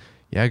seikluseid.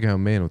 Ja äge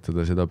on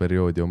meenutada seda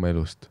perioodi oma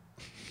elust.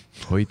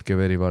 hoidke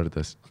veri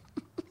vardas.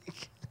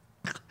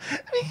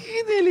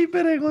 Mingi 4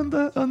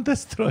 perekonda on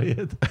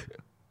destroyed.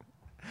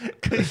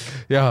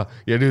 ja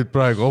nüüd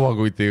praegu oma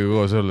kutiga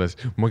koos olles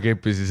ma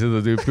keppisin seda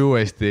tüüpi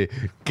uuesti,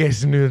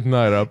 kes nüüd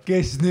naerab,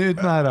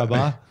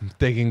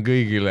 tegin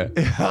kõigile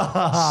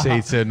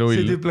 7-0. see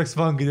tüüp läks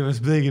vangi, me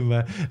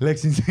tegime,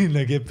 läksin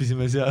sinna,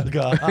 keppisime seal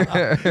ka.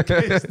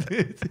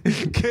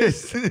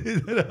 kes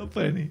nüüd ära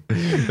pani?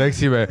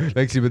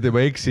 Läksime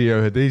tema eksi ja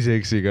ühe teise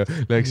eksiga,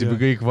 läksime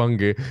kõik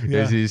vangi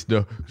ja siis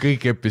kõik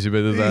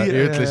keppisime teda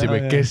ja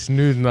ütlesime, kes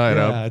nüüd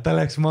naerab. Ta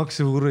läks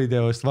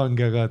maksukuriteost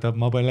vangi, aga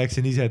ma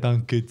läksin ise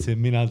tanki, ütlesin,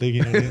 mina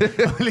tegin,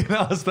 olin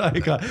aasta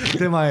aega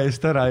tema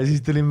eest ära ja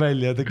siis tulin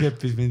välja ja ta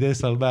keppis mind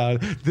Essal päeval.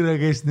 Tule,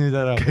 kes nüüd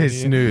ära? Kes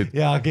nüüd?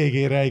 Ja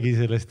keegi ei räägi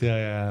sellest ja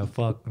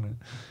fuck.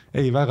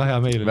 Ei, väga hea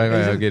meil.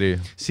 Väga hea kiri.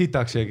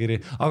 Sitaks hea kiri.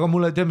 Aga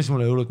mulle, mis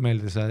mulle hullult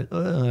meeldis?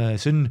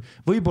 See on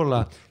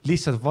võib-olla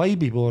lihtsalt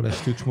vibe'i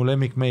poolest üks mu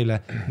lemmik meile.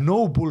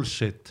 No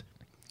bullshit.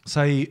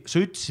 Sa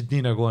ütlesid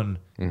nii nagu on.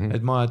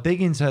 Et ma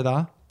tegin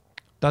seda,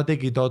 ta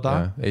tegi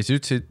toda. Ei, sa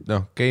ütlesid,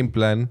 game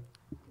plan.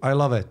 I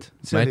love it.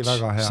 See match, oli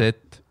väga hea.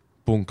 Set,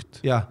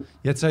 punkt. Ja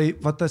et sa ei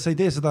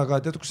tee seda,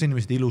 aga tead, kus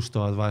inimesed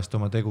ilustavad vahest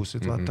oma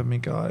tegusid, vaata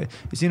mingi,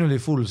 ja siin oli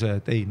full see,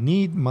 et ei,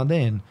 nii ma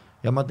teen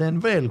ja ma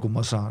teen veel, kui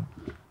ma saan.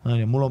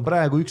 Ja mul on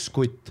praegu üks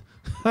kutt.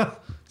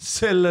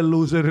 Sellel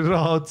looseri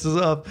raha otsa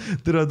saab,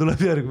 türa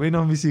tuleb järg või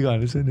mis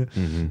iganes.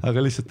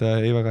 Aga lihtsalt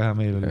ei väga hea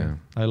meil oli.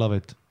 I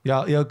love it.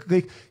 Ja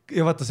kõik,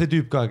 ja vaata see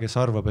tüüp ka, kes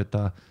arvab, et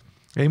ta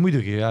ei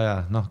muidugi,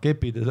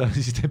 kepid ja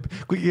siis teeb,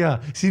 kuigi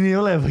siin ei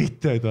ole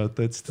võitjaid,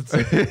 vaata,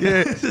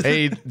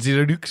 ei,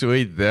 siin on üks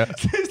võitja.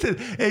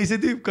 Ei,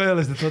 see tüüp ka ei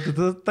ole,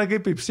 vaata, ta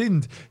kepib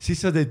sind, siis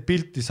sa teed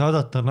pilti,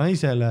 saadad ta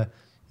naisele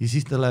ja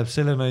siis ta läheb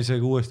selle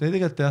naisega uuesti. Ei,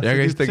 tegelikult ja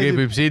kes ta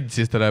kepib sind,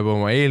 siis ta läheb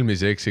oma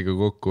eelmise eksiga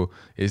kokku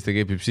ja siis ta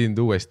kepib sind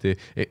uuesti.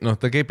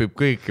 Ta kepib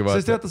kõiki, vaata.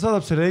 Sest ta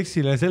saadab selle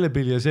eksile selle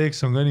pildi ja see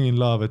eks on ka nii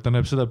in love, et ta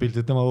näeb seda pilti,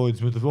 et tema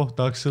voodis mõtleb,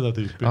 tahaks seda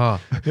tüüpi.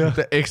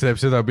 Eks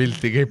näeb seda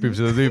pilti, kepib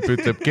seda tüüpi,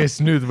 ütleb, kes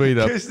nüüd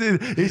võidab. Kes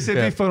nüüd? Ei, see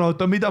pihv on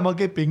auto, mida ma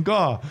kepin ka.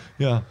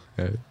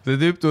 See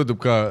tüüp tundub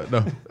ka,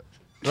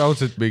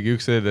 raudselt mingi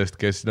üks nendest,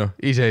 kes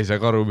ise ei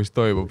saa karu, mis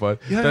toimub.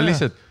 Ta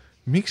lihtsalt,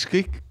 miks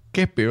kõik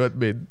kepivad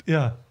mind?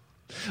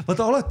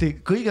 Vaata alati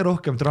kõige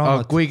rohkem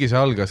draamat. Kuigi see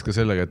algas ka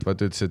sellega, et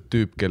vaata ütles, et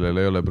tüüp, kellel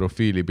ei ole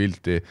profiili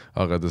pilti,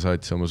 aga ta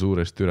saatis oma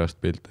suurest türast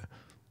pilte.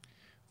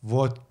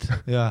 Vot,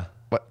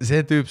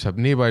 See tüüp saab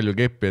nii palju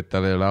keppi, et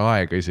tal ei ole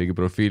aega isegi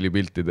profiili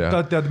pilti teha.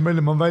 Ta tead,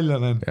 meil ma välja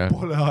näen,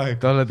 pole aega.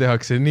 Talle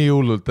tehakse nii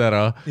hullult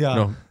ära.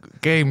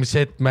 Game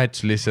set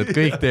match lihtsalt,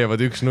 kõik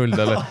teevad 1-0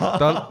 talle.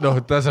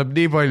 Ta saab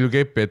nii palju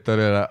keppi, et tal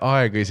ei ole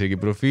aega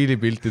isegi profiili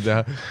pilti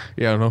teha.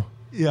 Ja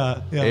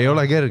ei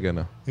ole kerge.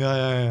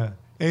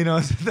 Ei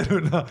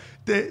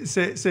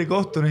see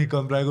kohtunik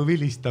on praegu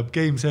vilistab,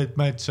 game set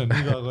match on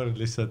iga kord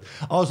lihtsalt.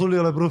 Sul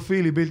ei ole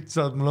profiili pilt,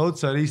 saad mulle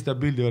otsa riista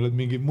pildi, oled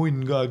mingi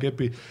munn ka,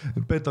 kepi,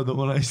 petad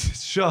oma naist,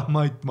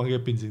 šahmait, ma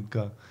kepin sind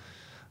ka.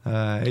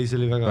 Ei, see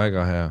oli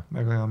väga hea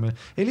meil.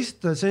 Ei,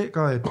 lihtsalt see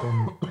ka,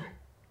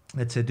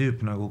 et see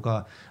tüüp nagu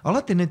ka,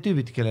 alati need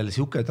tüübid, kellele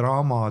siuke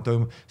draama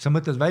toimub, sa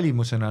mõtled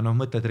välimusena,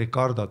 mõtled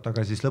Ricardot,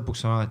 aga siis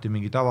lõpuks on alati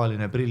mingi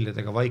tavaline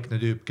prillidega vaikne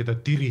tüüp, keda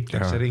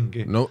tiritakse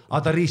ringi.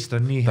 Ta riist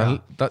on nii hea.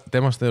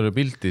 Temast ei ole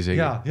pilti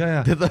isegi.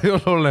 Teda ei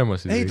ole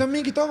olemas. Ei, ta on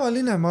mingi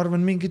tavaline, ma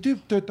arvan, mingi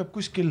tüüp töötab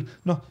kuskil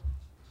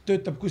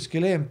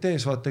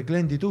EMT-s, vaata,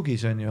 kliendi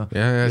tugis on ju.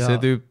 Ja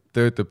see tüüp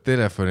töötab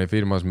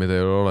telefonifirmas, mida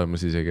ei ole olemas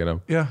isegi enam.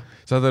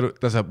 Saad aru,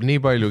 ta saab nii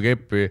palju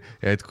keppi,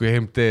 et kui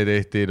MT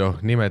tehti,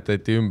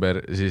 nimetati ümber,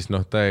 siis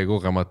ta jäi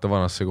kogemata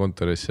vanasse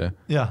kontorisse.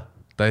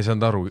 Ta ei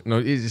saanud aru,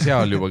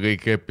 seal juba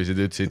kõik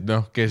keppisid, ütlesid,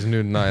 kes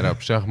nüüd naerab,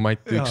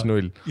 šahmat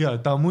 1-0. Ja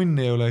ta munn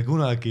ei ole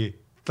kunagi,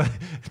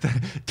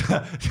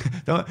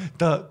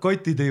 ta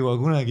kotid ei jõua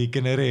kunagi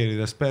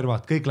genereerida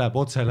spermat, kõik läheb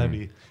otse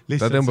läbi.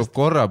 Ta tõmbab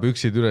korra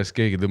püksid üles,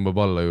 keegi tõmbab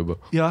alla juba.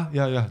 Ja,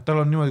 tal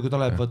on niimoodi, kui ta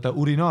läheb võtta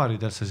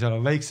urinaaridesse, seal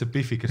on väiksed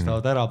pihvid, kes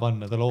tahavad ära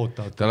panna, ta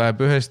lootavad. Ta läheb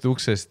ühest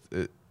uksest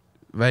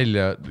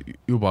välja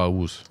juba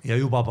uus. Ja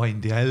juba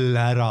pandi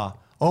jälle ära.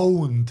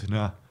 Owned,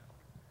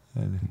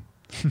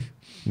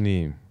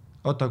 Nii.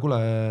 Oota,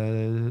 kuule,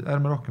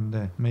 ärme rohkem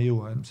tee, me ei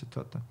jõua ilmselt,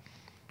 vaata.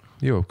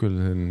 Jõuab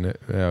küll, see on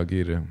hea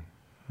kiire.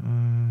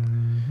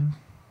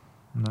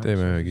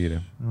 Teeme ühe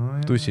kiire.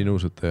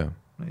 Tussinuusutaja.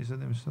 Ei, sa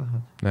tee, mis sa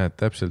tahad. Näed,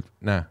 täpselt,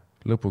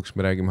 lõpuks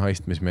me räägime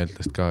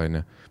haistmismeeltest ka,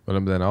 on ju. Me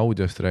oleme täna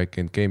audiost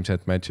rääkinud, game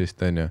set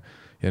matchist, on ju,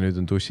 ja nüüd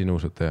on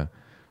tussinuusutaja.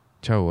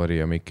 Tšau, Ari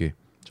ja Miki.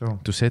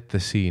 To set the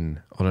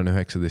scene, olen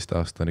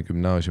 19-aastane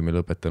gümnaasiumi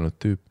lõpetanud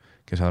tüüp,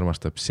 kes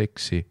armastab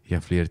seksi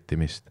ja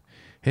flirtimist.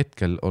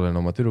 Hetkel olen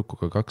oma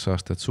tüdrukuga 2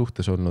 aastat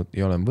suhtes olnud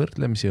ja olen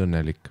võrdlemisi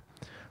õnnelik.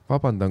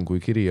 Vabandan, kui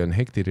kiri on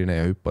hektiline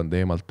ja hüppan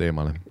teemalt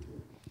teemale.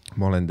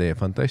 Ma olen teie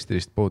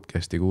fantastilist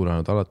podcasti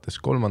kuulanud alates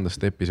 3.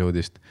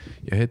 episoodist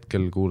ja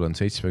hetkel kuulan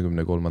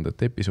 73.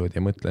 episoodi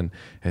ja mõtlen,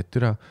 et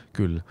türa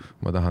küll,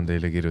 ma tahan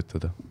teile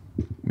kirjutada.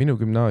 Minu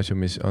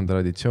gümnaasiumis on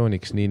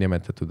traditsiooniks nii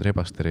nimetatud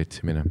rebaste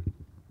retsimine.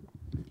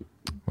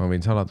 Ma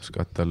võin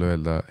saladuskatte all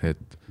öelda,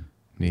 et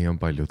nii on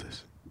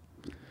paljudes.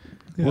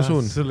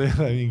 Usun. Sul ei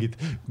ole mingid,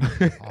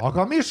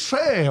 aga mis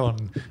see on?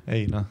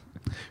 Ei noh.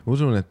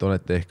 Usun, et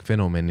olete ehk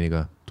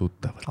fenomeniga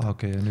tuttavad.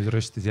 Okei, nüüd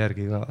röstis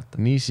järgi ka vaata.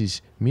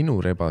 Niisiis, minu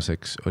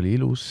rebaseks oli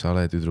ilus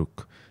sale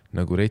tüdruk.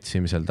 Nagu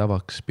retsimisel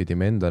tavaks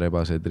pidime enda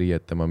rebased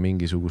riietama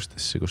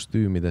mingisugustesse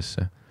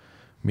kostüümidesse.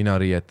 Mina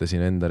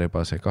riietasin enda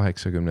rebase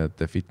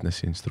 80-ndate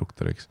fitnessi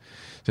instruktoriks.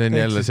 See on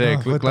jälle see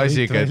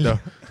klassika,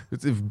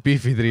 et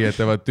Biffid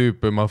riietavad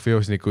tüüpe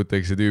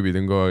mafioosnikuteks ja tüübid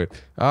on kogu aeg.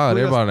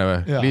 Rebane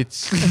või?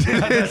 Lits.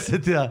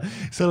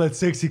 Sa oled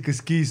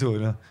seksikas kiisu.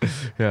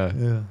 Jaa.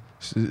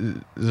 Sa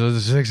oled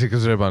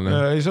seksikas rebane.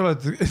 Ei, sa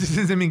oled,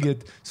 see on mingi,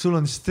 et sul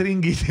on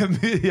stringid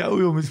ja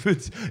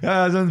ujumisputs.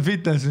 Ja see on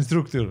fitness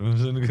instruktor.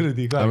 See on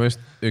kõrdi ka. Ma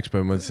just üks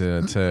päev mõtlesin,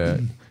 et see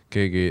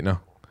keegi,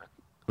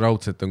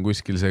 raudselt on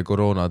kuskil see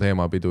koroona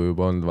teemapidu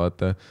juba olnud,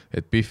 vaata,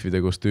 et Biffide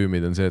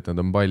kostüümid on see, et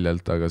nad on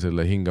paljalt, aga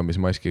selle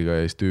hingamismaskiga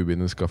ja siis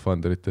tüübid on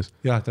skafandrites.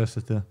 Jah,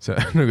 täpselt, jah.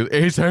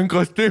 See on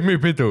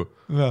kostüümipidu.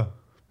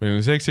 Meil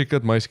on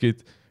seksikad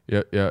maskid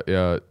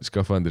ja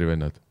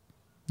skafandrivennad.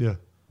 Jah.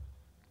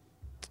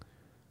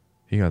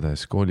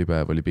 Igatahes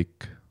koolipäev oli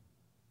pikk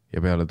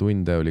ja peale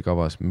tunde oli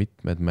kavas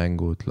mitmed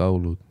mängud,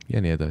 laulud ja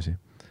nii edasi.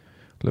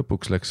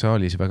 Lõpuks läks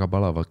saalis väga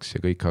palavaks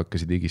ja kõik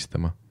hakkasid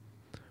higistama.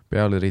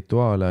 Peale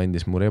rituaale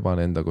andis mu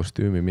rebane enda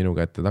kostüümi minu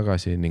kätte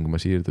tagasi ning ma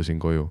siirdusin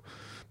koju.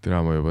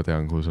 Täna ma juba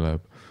tean, kuhu see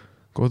läheb.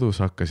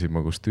 Kodus hakkasin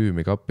ma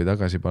kostüümi kappi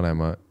tagasi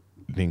panema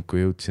ning kui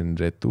jõudsin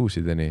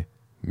retuusideni,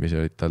 mis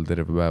olid tal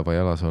terve päeva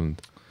jalas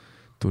olnud,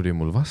 tuli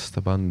mul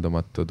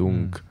vastapandamatu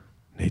tung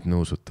neid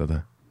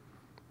nuusutada.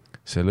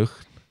 See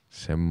lõhn,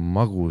 see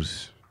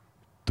magus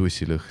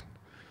tussilõhn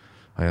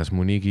ajas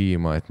mu nii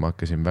kiima, et ma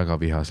hakkasin väga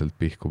vihaselt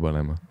pihku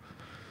panema.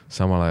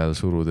 Samal ajal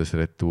surudes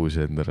retuusi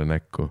endale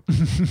näkku.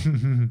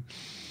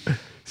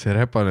 See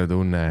räpane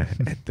tunne,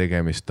 et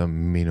tegemist on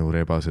minu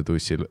rebase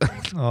tussil.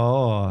 See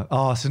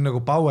on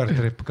nagu power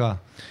trip ka.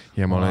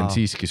 Ja ma olen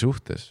siiski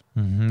suhtes.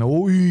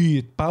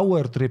 Oi,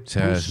 power trip.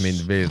 See ajas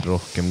mind veel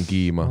rohkem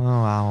kiima.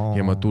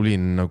 Ja ma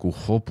tulin nagu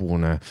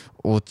hobune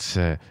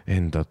otse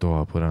enda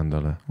toa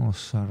põrandale.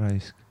 Ossa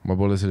raisk. Ma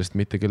pole sellest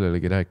mitte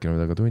kellelegi rääkinud,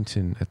 aga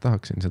tundsin, et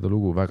tahaksin seda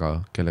lugu väga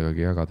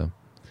kellegagi jagada.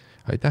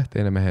 Aitäh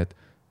teile mehed.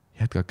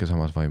 Jätkake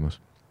samas vaimus.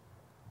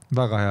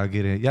 Väga hea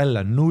kiri.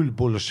 Jälle 0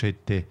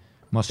 bullshiti.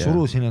 Ma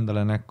surusin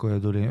endale näkku ja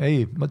tuli.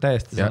 Ei, ma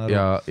täiesti saan aru.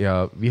 Ja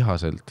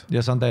vihaselt.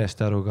 Ja saan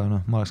täiesti aru ka,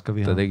 ma oleks ka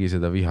viha. Ta tegi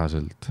seda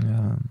vihaselt.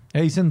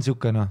 Ei, see on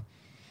siuke,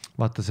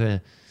 vaata see,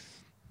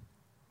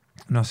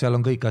 seal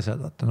on kõik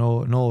asjad, vaata,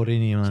 noor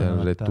inimene. See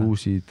on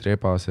retuusid,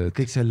 rebased.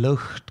 Kõik see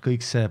lõht,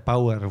 kõik see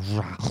power,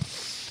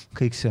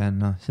 kõik see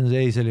on, see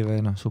oli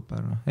või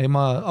super. Ei,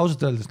 ma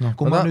ausalt öeldes,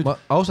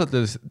 ausalt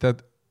öeldes,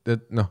 tead,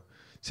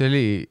 see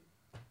oli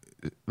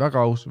väga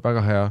aus,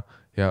 väga hea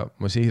ja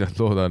ma siiralt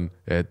loodan,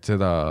 et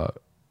seda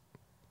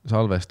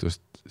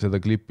salvestust, seda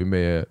klippi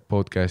meie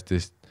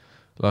podcastist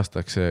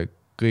lastakse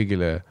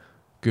kõigile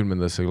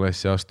 10.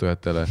 klassi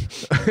astujatele.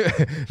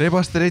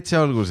 Rebaste retsi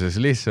alguses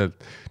lihtsalt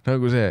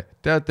nagu see,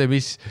 teate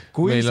mis?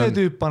 Kui see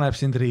tüüp paneb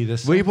sind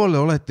riidesse. Võib-olla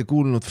olete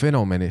kuulnud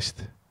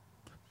fenomenist.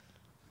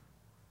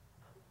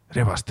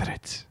 Rebaste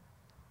rets.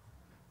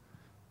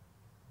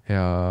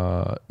 Ja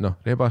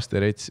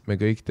rebaste rets, me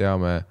kõik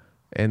teame,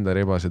 enda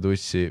rebase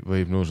tussi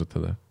võib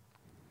nuusutada.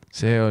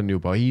 See on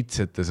juba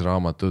iidsetes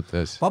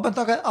raamatutes.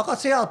 Aga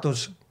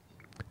seadus?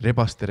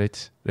 Rebaste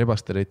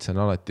rets on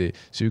alati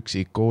see üks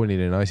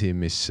ikooniline asi,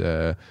 mis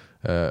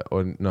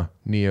on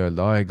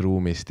nii-öelda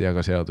aegruumist ja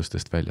ka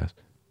seadustest väljas.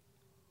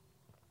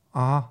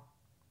 Aha.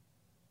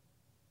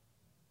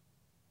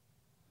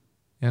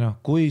 Ja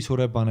kui su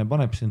rebane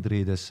paneb sind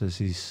riidesse,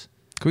 siis...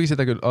 Kuigi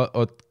seda küll,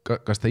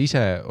 kas ta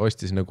ise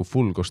ostis nagu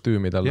full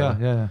kostüümi talle?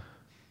 Ja.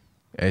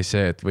 Ei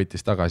see, et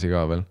võttis tagasi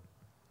ka veel?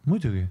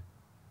 Muidugi.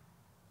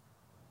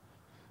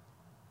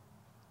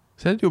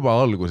 See on juba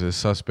alguses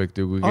suspekt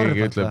ju, kui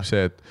keegi ütleb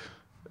see, et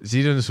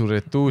siin on su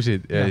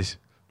retuusid ja siis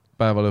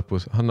päeva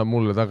lõpus anna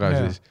mulle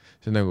tagasi.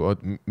 See on nagu,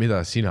 mida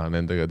sina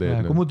nendega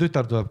teed? Kui mu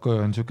tütar tuleb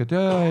koju, on siuke, et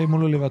ei,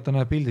 mul oli vaata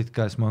pildid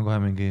käes, ma kohe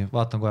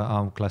vaatan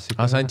kohe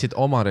klassika. Sa andsid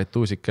oma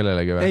retuusid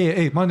kellelegi või?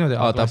 Ei, ma niimoodi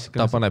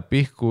ta paneb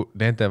pihku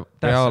nende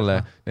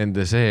peale,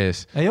 nende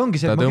sees. Ei ongi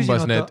see, ta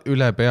tõmbas need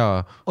üle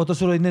pea. Oota,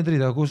 sul olid need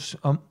riida,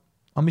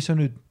 mis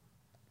on nüüd?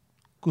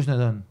 Kus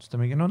need on? Siis ta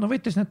mingi,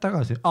 võttis need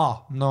tagasi.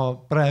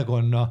 Praegu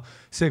on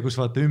see, kus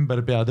vaata ümber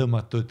pea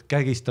tõmmatud,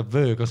 kägistab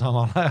vööga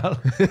samal ajal.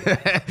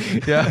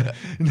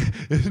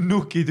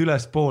 Nukid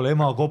üles poole,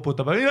 ema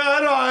koputab,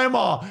 ära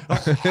ema!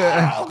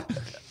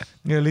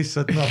 Ja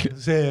lihtsalt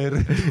see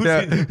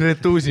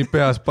retuusi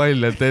peas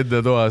paljalt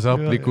enda toas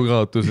apliku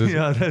kaotuses.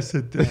 Ja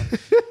täpselt,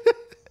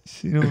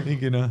 sinu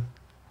mingi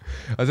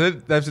Aga see on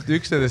täpselt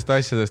üks nendest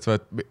asjadest,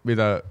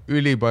 mida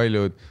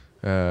ülipaljud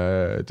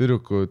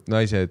tüdrukud,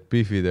 naised,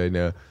 Biffid on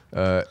ju,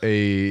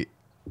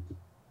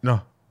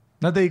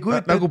 nad ei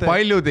kujuta nagu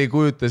paljud ei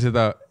kujuta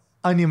seda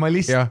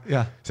animalist,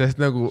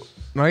 sest nagu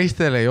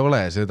naistel ei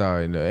ole seda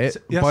on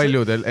ju,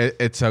 paljudel,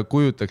 et sa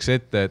kujutaks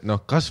ette, et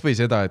kas või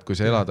seda, et kui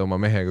sa elad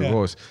oma mehega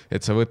koos,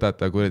 et sa võtad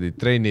ta kuradi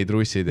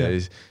trennitrussid ja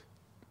siis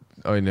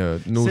on ju,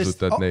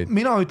 nuusutad neid.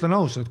 Mina ütlen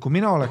ausalt, kui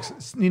mina oleks,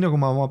 nii nagu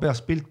ma oma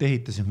peas pilt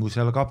ehitasin, kui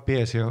seal kapi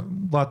ees ja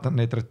vaatan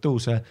neid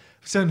retuuse,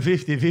 see on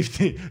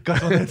 50-50,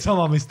 kas on need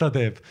sama, mis ta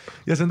teeb.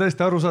 Ja see on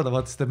tõesti arusaadav,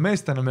 vaata, sest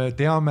mõistena me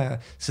teame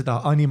seda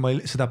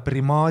seda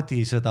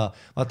primaadi, seda,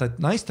 vaata, et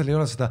naistel ei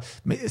ole seda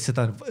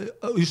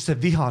just see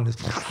vihane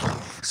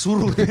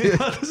surud.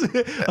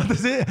 Vaata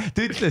see,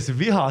 ta ütles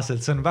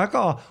vihaselt, see on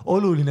väga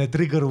oluline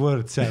trigger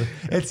word seal,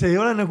 et see ei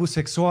ole nagu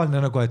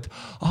seksuaalne, nagu et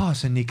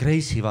see on nii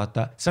crazy,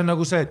 vaata, see on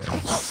nagu see, et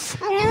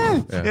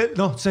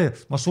noh, see,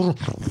 ma surun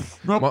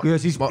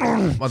ja siis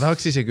ma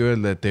tahaks isegi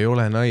öelda, et ei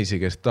ole naisi,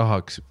 kes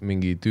tahaks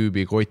mingi tüübi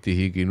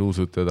kotihigi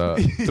nuusutada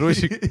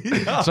trussik.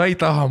 Sa ei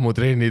taha mu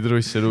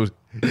trennitrusse nuusutada.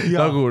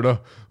 Nagu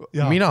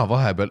mina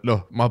vahepeal,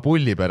 ma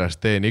pulli pärast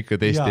teen ikka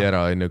testi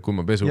ära, kui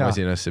ma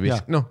pesumasinasse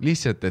visk.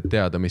 Lihtsalt, et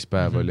teada, mis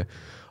päev oli.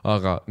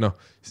 Aga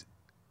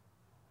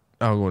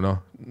nagu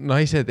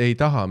naised ei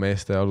taha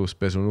meeste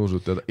aluspesu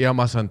nuusutada ja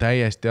ma saan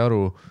täiesti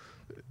aru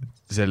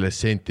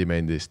sellest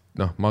sentimendist.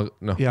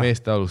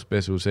 Meeste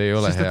aluspesu, see ei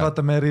ole hea. Sest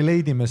vaata, me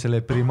relate'ime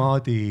selle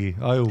primaadi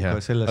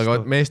ajuga sellest. Aga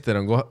meestel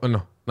on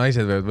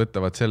naised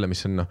võtavad selle,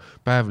 mis on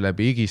päev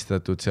läbi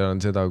igistatud, seal on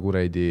seda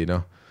kuredi,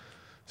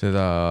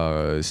 seda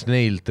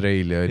snail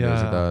traili,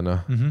 seda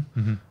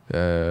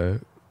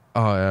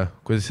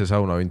kuidas see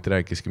saunavint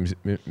rääkiski,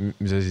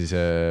 mis asi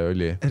see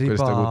oli?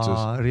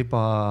 Riba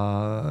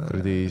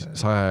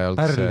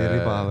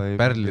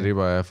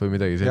pärliriba või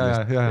midagi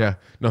sellist.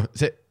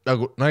 See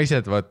nagu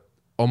naised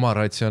oma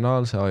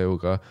ratsionaalse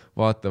ajuga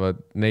vaatavad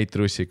neid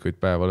trussikuid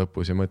päeva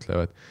lõpus ja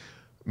mõtlevad,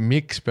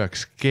 miks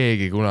peaks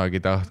keegi kunagi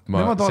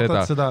tahtma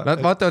seda.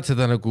 Nad vaatavad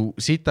seda nagu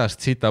sita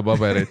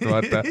paberit,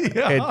 vaata,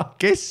 et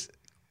kes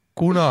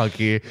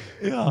kunagi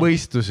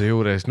mõistuse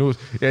juures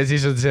ja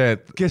siis on see,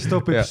 et kes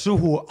topib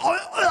suhu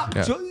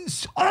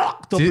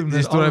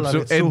siis tuleb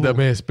su enda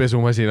mees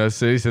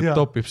pesumasinasse lihtsalt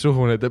topib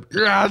suhu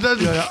aga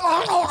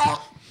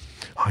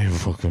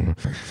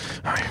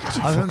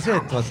see on see,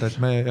 et vaata, et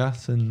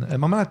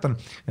ma mäletan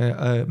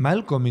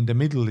Malcolm in the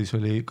Middle'is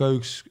oli ka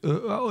üks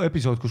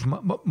episood, kus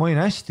ma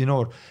olin hästi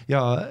noor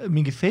ja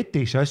mingi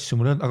fetiši asju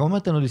mul ei olnud, aga ma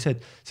mõtlen oli see,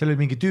 et seal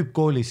oli mingi tüüp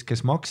koolis,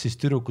 kes maksis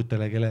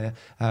tüdrukutele, kelle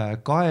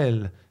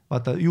kael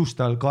vaata,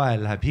 juuste all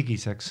kael läheb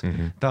higiseks.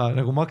 Ta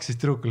nagu maksis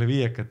tüdrukule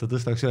viiekat, ta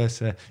tõstaks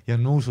ülesse ja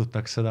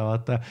nuusutaks seda,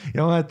 vaata.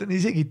 Ja ma mäletan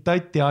isegi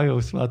tatti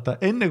ajus, vaata.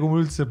 Enne kui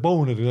mul üldse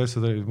bonerid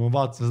asjad olid, ma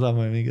vaatasin seda,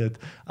 ma mingi,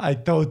 et I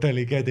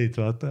totally get it,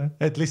 vaata.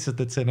 Et lihtsalt,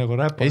 et see nagu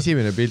räpa.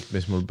 Esimene pilt,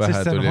 mis mul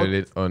pähe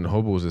tuli, on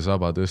hobuse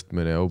saba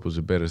tõstmine ja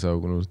hobuse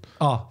persaugu nuusut.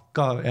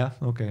 Ka, jah,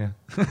 okei,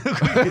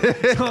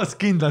 samas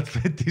kindlalt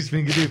fetis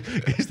mingi tüüp,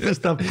 kes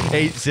tõstab.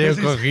 Ei, see on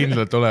ka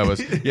kindlalt olemas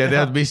ja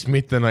tead, mis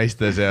mitte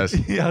naiste seas.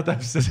 Ja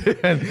täpselt.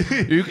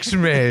 Üks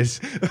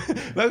mees.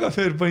 Väga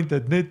fair point,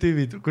 et need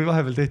tüübid, kui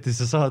vahepeal tehti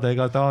see saade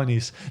ega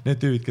Taanis,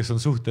 need tüübid, kes on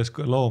suhtes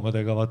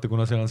loomadega, vaata,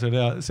 kuna seal on see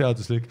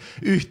seaduslik,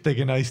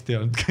 ühtegi naist ei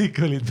olnud, kõik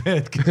olid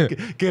mehed,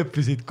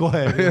 keppisid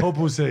koeri,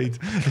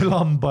 hobuseid,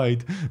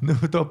 lambaid,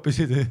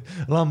 toppisid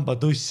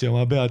lambatussi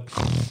oma pead.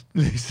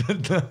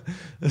 Lihtsalt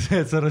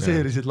see, et sa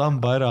raseerisid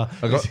lamba ära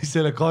ja siis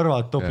selle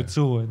karvad topid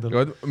suhu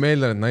endale.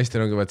 Meeldan, et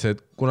naistel on vaat see,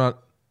 et kuna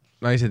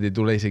naised ei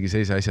tule isegi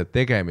sellise asja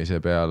tegemise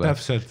peale,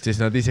 siis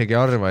nad isegi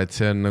arva, et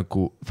see on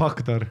nagu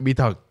faktor,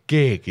 mida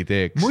keegi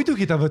teeks.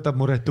 Muidugi ta võtab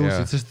mu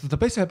retuusid, sest ta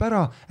peseb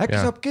ära, äkki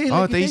saab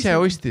kellegi ta ise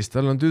ostis,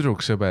 tal on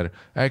tüdruksõber,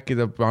 äkki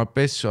ta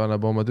pessu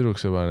annab oma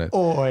tüdruksõbane.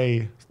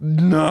 Ei.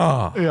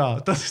 Jaa,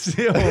 ta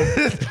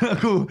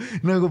seob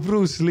nagu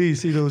Bruce Lee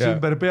sidus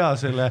ümber pea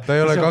selle. Ta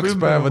ei ole 2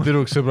 päeva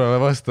tüdruksõbrale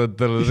vastanud,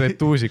 tal on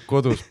retuusik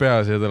kodus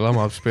peas ja ta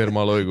lamab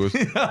spermaloigus.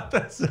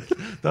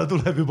 Ta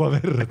tuleb juba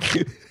verd.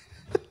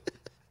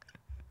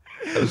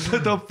 Ta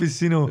toppis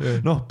sinu,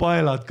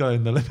 paelad ka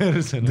endale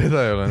persena.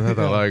 Teda ei ole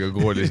nädal aega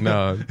koolis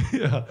näha.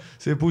 Ja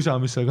see pusa,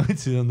 mis sa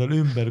kandsid, on tal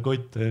ümber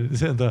kott.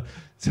 See on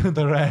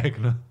ta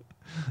rääg,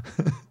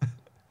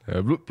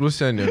 Plus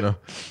see on ju,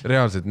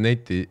 reaalselt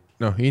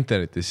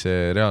internetis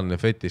see reaalne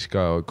fetiš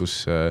ka,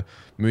 kus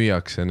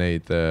müüakse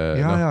neid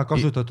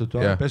kasutatud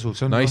pesu.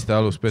 Naiste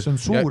aluspesu.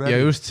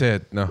 Ja just see,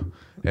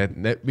 et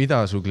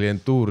mida su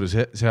klientuur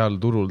seal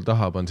turul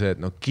tahab, on see,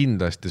 et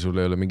kindlasti sul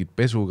ei ole mingit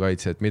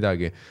pesukaitset,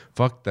 midagi.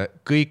 Fakta,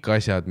 kõik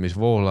asjad, mis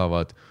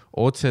voolavad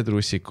otse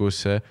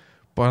trussikusse,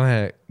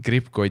 pane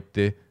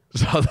kripkotti,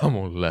 saada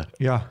mulle.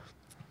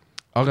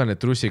 Aga need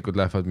trussikud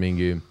lähevad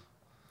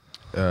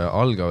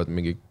algavad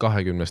mingi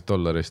 $20.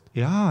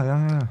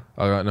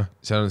 Aga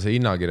seal on see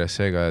hinnakirjas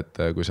seega, et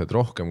kui sa oled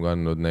rohkem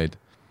kandnud neid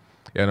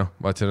ja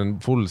vaat seal on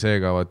full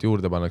seega, vaat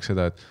juurde pannakse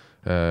seda, et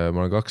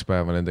ma olen 2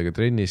 päeva nendega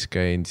trennis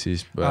käinud,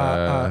 siis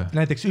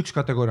näiteks üks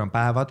kategooria on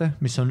päevade,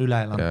 mis on üle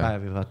elanud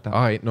päevi, vaata.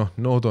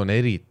 Nood on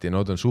eriti,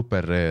 nood on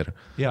super rare,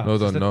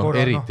 nood on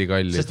eriti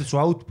kallid. Sest et su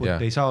output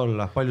ei saa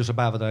olla, palju sa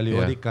päevadel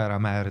jõuad ikka ära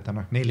määrida,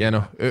 4. Ja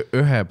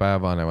ühe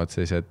päevane vaat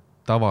sellise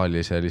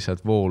tavalise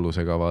lihtsalt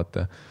voolusega,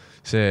 vaata.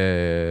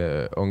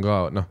 See on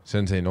ka, see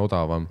on selline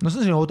odavam. See on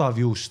selline odav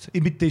juust,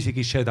 mitte isegi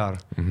cheddar.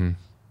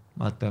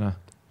 Vaata,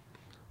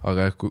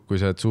 Aga kui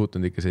sa oled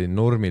suutnud ikka selline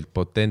normilt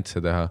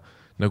potentse teha,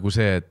 nagu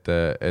see,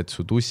 et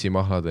su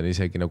tussimahlad on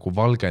isegi nagu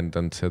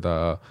valgendanud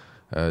seda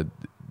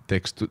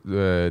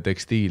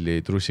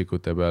tekstiili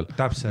trussikute peal.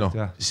 Täpselt,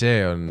 jah.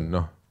 See on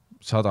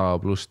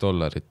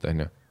 $100+ on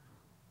ju.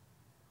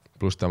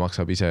 Plus ta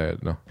maksab ise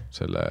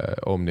selle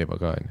Omniva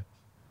ka on ju.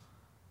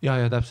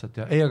 Ja täpselt,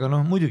 ja. Ei, aga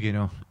muidugi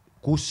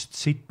kust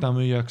sitta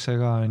müüakse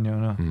ka on ju,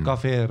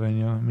 kafeer on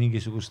ju,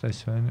 mingisugust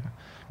asja on ju.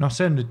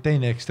 See on nüüd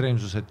teine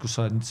ekstreemsus, et kus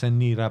see on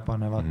nii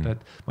räpane, vaata,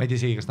 et ma ei tea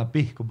isegi, kas nad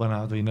pihku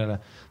panevad või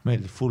neile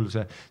meeldib full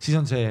see. Siis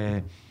on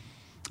see,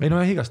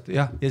 igast,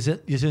 jah, ja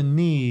see on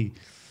nii,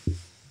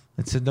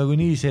 et see on nagu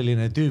nii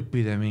selline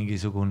tüüpide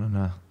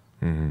mingisugune,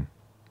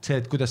 see,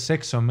 et kuidas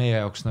seks on meie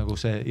jaoks nagu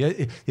see ja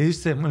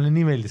just see, mulle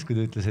nii meeldis, kui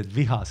ta ütles, et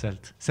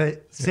vihaselt.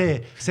 See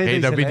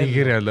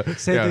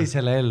tõi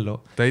selle ellu.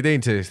 Ta ei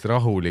teinud sellist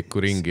rahulikku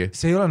ringi.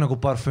 See ei ole nagu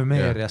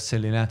parfümeerias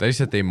selline. Ta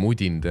lihtsalt ei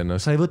mudinud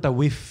ennast. Sa ei võta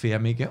wifi ja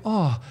mingi,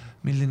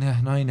 milline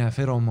naine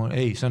feromoon.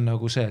 Ei, see on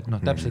nagu see, et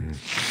täpselt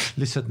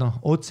lihtsalt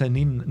otse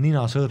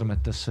nina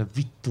sõõrmetesse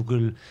vittu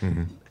küll.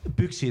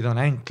 Püksid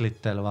on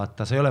änklitel,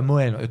 vaata, sa ei ole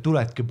mõelnud,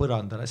 tuledki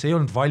põrandale, see ei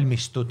olnud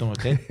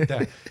valmistunud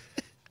ette.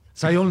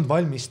 Sa ei olnud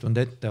valmistunud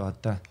ette,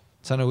 vaata.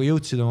 Sa nagu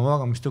jõudsid oma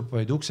magamistuppa,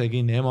 vaid ukse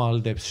kinni, ema all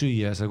teeb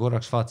süüa ja sa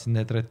korraks vaatasid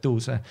need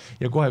retuuse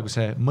ja kohe, kui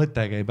see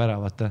mõte käib ära,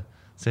 vaata,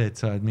 see, et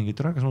sa oled mingi,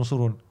 kas ma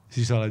surun,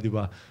 siis sa oled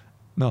juba,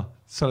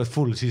 sa oled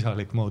full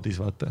sisalik moodis,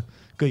 vaata.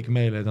 Kõik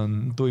meeled on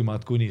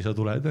tuimad, kuni sa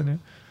tuled, on ju.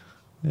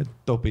 Et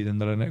topid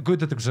endale,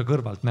 kujutate, kui sa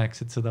kõrvalt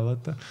näeksid seda,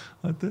 vaata.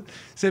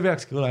 See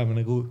peakski olema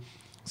nagu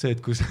see,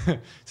 et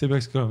see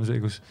peakski olema see,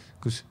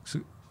 kus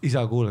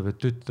isa kuuleb, et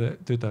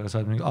tütar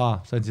saad mingi,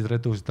 sa andsid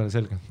retuusid talle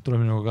selge, tule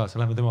minuga kaasa,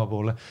 lähme tema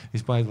poole,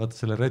 siis paned vaata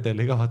selle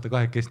redeli ka, vaata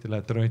 2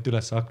 läheb, ta ronid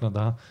üles akna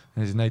taha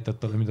ja siis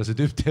näitad talle, mida see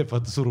tüüp teeb,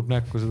 vaata surub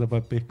näkku, seda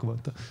paneb pihku,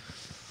 vaata.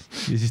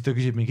 Ja siis ta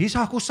küsib mingi,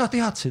 isa, kus sa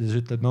teadsid? Ja sa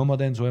ütled, ma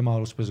teen su ema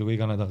aluspesuga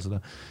iga nädal seda.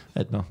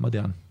 Et ma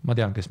tean,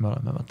 kes me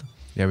oleme, vaata.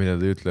 Ja mida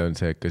ta ütle on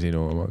see, et ka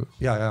sinu oma.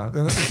 Ja,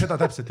 seda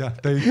täpselt, jah,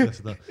 ta ei ütle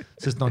seda,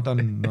 sest ta on,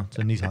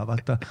 see on isa,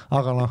 vaata,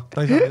 aga ta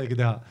ei saa midagi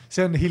teha.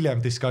 See on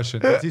hiljem discussion,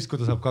 siis kui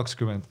ta saab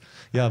 20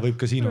 ja võib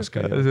kasiinos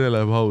käia. See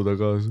läheb hauda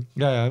kaasa.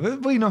 Ja,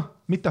 või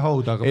mitte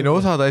hauda, aga. Ei,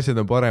 osad asjad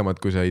on paremad,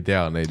 kui sa ei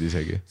tea neid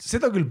isegi.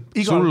 Seda küll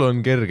Sul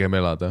on kergem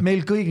elada.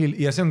 Meil kõigil,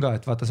 ja see on ka,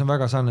 et vaata, see on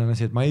väga sarnane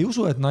asi, et ma ei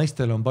usu, et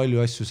naistel on palju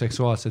asju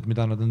seksuaalset,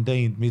 mida nad on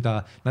teinud,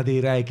 mida nad ei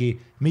räägi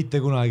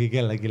mitte kunagi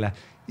kellegile.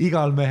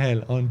 Igal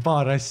mehel on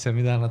paar asja,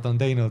 mida nad on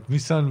teinud,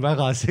 mis on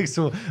väga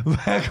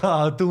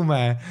väga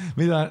tume,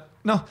 mida,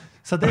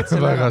 sa teed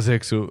selle väga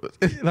seksu.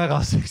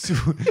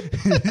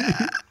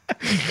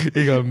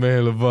 Igal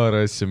mehel on paar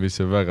asja, mis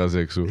on väga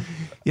seksu.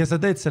 Ja sa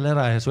teed selle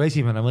ära ja su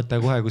esimene mõte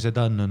kohe, kui see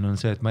on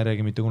see, et ma ei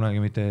räägi mitte kunagi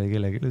mitte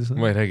kellegi.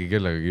 Ma ei räägi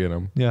kellegagi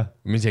enam.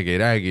 Ma isegi ei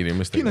räägi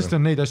inimestega. Kindlasti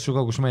on neid asju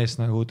ka, kus mees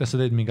nagu, sa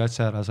teed mingi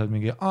asja ära, sa oled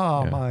mingi,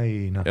 ma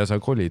ei. Ja sa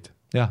kolid.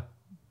 Ja.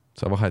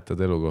 Sa vahetad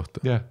elukohta.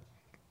 Ja.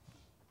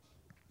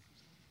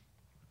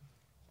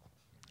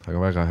 Aga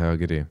väga hea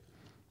kiri.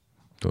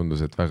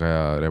 Tundus, et väga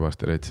hea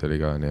rebasterets oli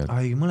ka. Nii et...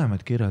 Ai,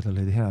 mõlemad kirjad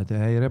olid head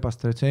ja ei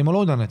rebasterets. Ei, ma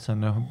loodan, et see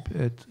on,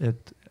 et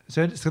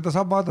seda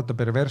saab vaadata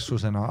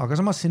perversusena, aga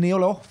samas siin ei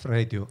ole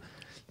ohvreid ju.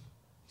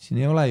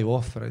 Siin ei ole ju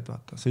ohvreid,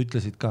 vaata. Sa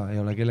ütlesid ka,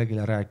 ei ole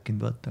kellegile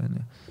rääkinud, vaata.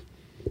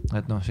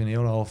 Et siin ei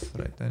ole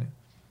ohvreid.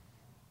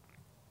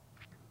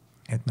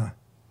 Et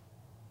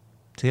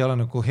see ei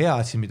ole nagu hea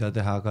asi, mida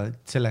teha, aga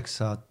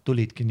selleks sa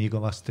tulidki nii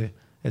kõvasti,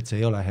 et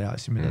see ei ole hea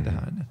asi, mida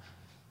teha.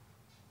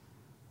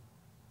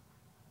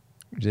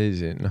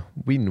 See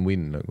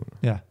win-win nagu.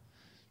 Jah.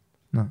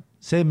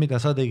 See, mida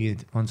sa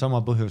tegid, on sama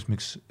põhjus,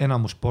 miks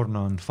enamus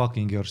porno on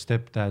fucking your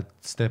stepdad,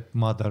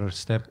 stepmother,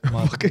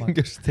 stepmother. Fucking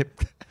your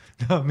stepdad.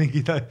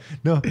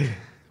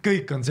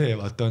 Kõik on see,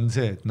 vaata, on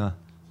see, et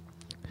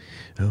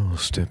Oh,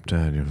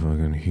 stepdad, you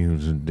fucking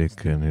huge dick.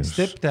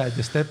 Stepdad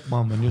ja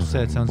stepmom on just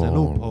see, et see on see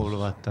loophole,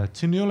 vaata, et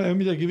siin ei ole ju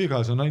midagi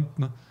viga, see on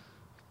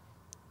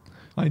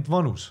ainult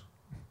vanus.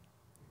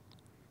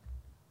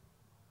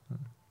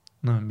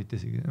 Mitte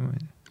isegi, ma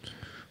ei tea.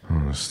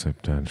 Oh,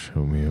 stepdad,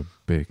 show me a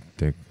big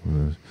dick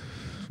with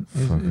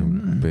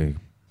fucking big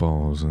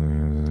balls.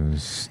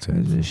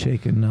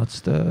 Shaken, not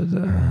stirred.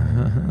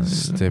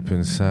 Step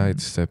inside,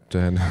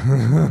 stepdad.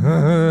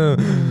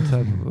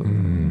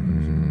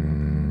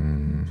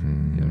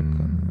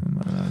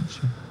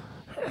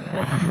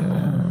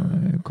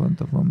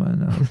 Konto for my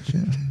naltsi.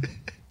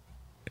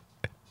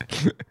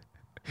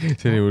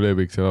 See oli mu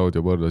lembik seal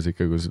audiopornos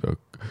ikka, kus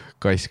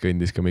kass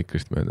kõndis ka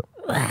mikrist mööda.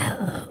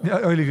 Ja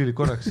oli küll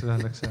korraks, see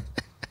tähendaks see.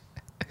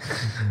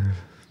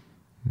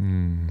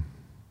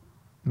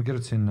 Ma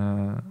kirjutasin,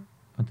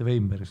 Ante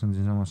Weinbergs on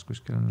siin samas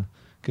kuskil,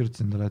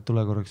 kirjutasin talle, et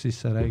tule korraks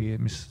sisse ja räägi,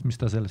 mis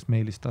ta sellest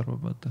meilist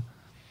arvab.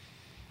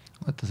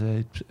 Vaata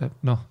see,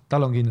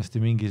 tal on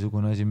kindlasti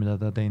mingisugune asi, mida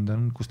ta teinud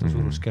on, kus ta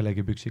surus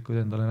kellegi püksikud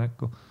endale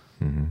näkku.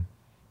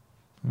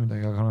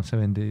 Midagi, aga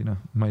see vendi,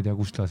 ma ei tea,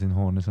 kus ta siin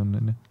hoones on.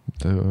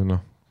 Ta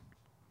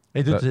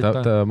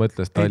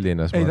mõtles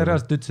Tallinnas. Ei, ta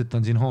reaalselt ütles, et ta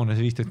on siin hoones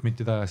 15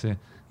 minutit tagasi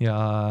ja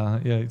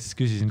siis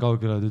küsisin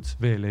kaugele, ta ütles,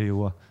 veel ei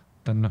jõua.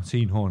 Ta on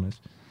siin hoones.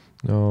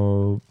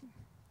 No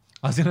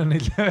Siin on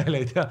neid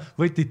leveleid ja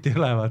võtit ei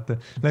ole, vaata.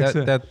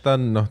 Tead, ta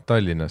on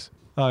Tallinnas.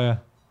 Jah.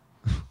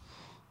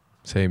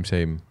 Same,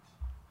 jah.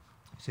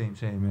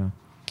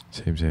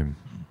 Same.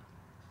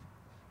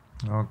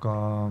 Aga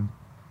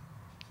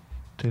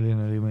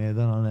selline oli meie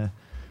tänane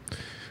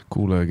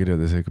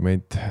kuulajakirjade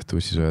segment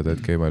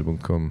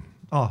tussisööjad@gmail.com.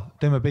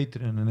 Teeme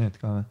Patreoni need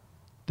ka või?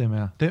 Teeme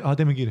jah.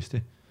 Teeme kiiresti.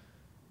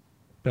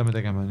 Peame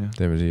tegema, on ju?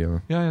 Teeme siia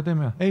või? Ja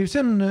teeme jah. Ei,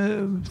 see on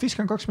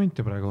 52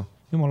 minti praegu.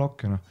 Jumala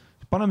okei,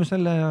 Paneme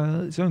selle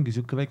ja see ongi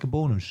siuke väike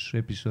boonus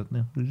episood.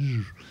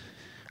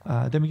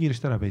 Teeme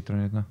kiiresti ära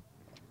Patreonid,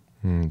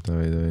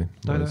 Davai.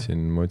 Ma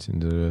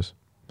otsin selle üles.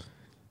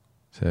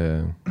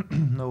 See...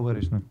 No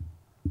worries,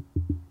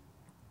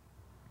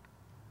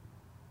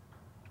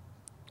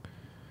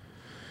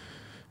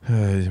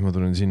 Siis ma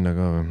tulen sinna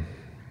ka või?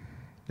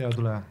 Ja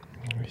tule.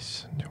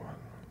 Issand jumal.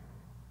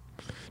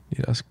 Nii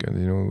raske on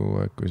sinuga kogu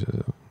aeg, kui sa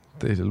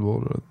teisel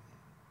pool oled.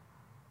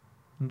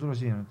 Tule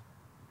siia nüüd.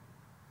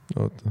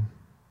 Oota.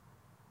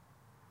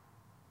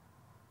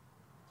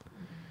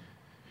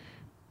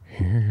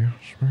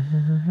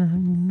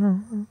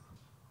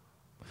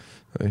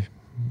 Ei,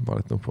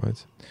 valet nuppu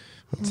vahetasin.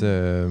 Vaat see...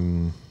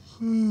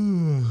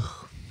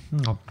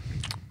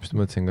 Mis ta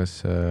mõtlesin, kas...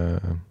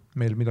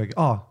 Meil midagi...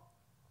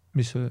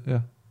 Mis sa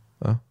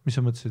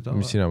mõtlesid?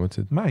 Mis sina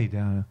mõtlesid? Ma ei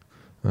tea.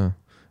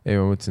 Ei,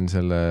 ma mõtlesin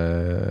selle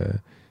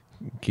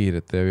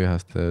kiirete ja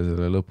vihaste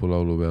selle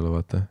lõpulaulu peale,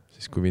 vaata.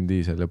 Siis kui Vin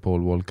Diesel ja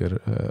Paul Walker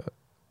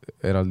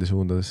eraldi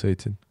suundades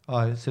sõitsid.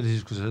 See oli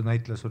siis, kui see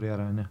näitleja suri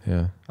ära, on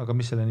ju? Aga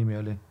mis selle nimi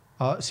oli?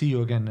 See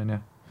you again, on ju?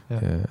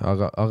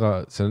 Aga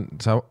see on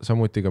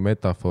samuti ka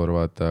metafoor,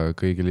 vaata,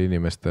 kõigile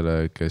inimestele,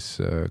 kes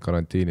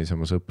karantiinis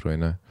oma sõpru ei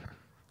näe.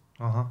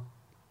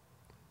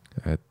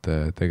 Et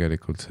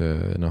tegelikult see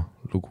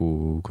lugu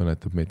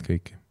kõnetab meid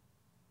kõiki.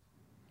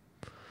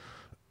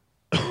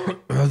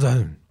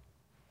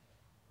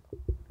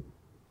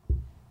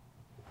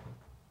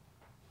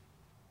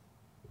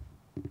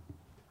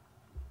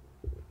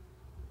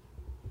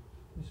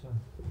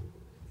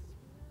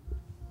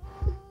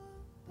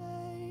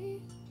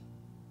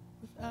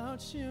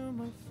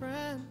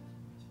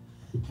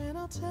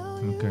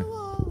 Okay.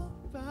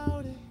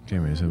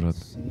 Meie sõbrad.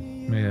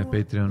 Meie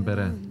Patreon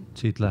pere.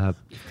 Siit läheb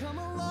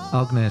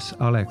Agnes,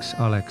 Alex,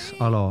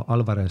 Alo,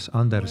 Alvarez,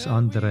 Anders,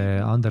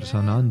 Andre,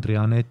 Anderson, Andri,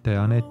 Anette,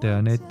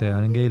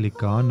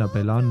 Angeelika,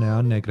 Annabel,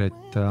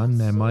 Anne-Gret,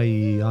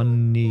 Anne-Mai,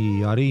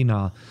 Anni,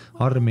 Arina,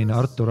 Armin,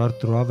 Artur,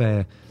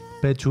 Ave,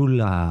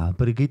 Petšulla,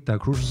 Brigitta,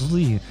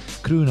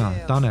 Krüüna,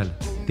 Tanel,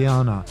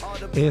 Diana,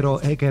 Eero,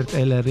 Egert,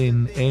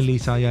 Ellerin,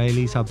 Elisa ja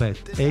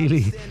Elisabeth,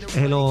 Eili,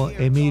 Elo,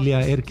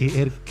 Emilia, Erki,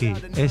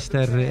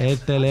 Ester,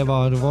 Etel,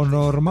 Eva,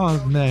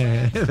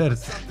 normaalne, Evert,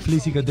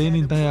 Fliisiga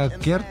teenindaja,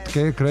 Gert,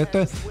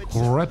 Grete,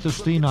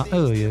 Stiina,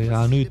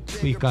 ja nüüd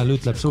Mikael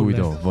ütleb sulle.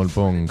 Guido,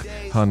 Volbong,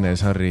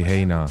 Hannes, Harri,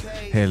 Heina,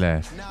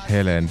 Hele,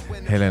 Helen,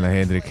 Helena,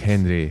 Hendrik,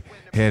 Henri,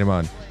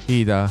 Herman,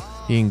 Ida,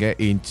 Inge,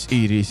 Ints,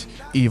 Iiris,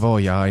 Ivo,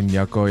 Jaan,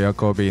 Jako,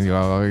 Jakobin,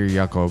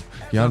 Jakob,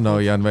 Janno,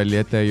 Janvel,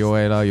 Jete,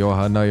 Joela,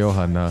 Johanna,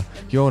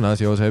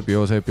 Joonas, Joosep,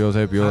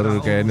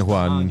 Jürgen,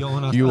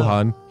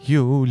 Juhan,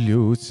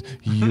 Julius,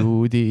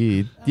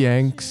 Judit,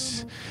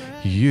 Jänks,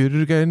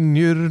 Jürgen,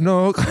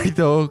 Jürno,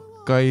 Kaido,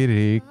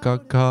 Kairi,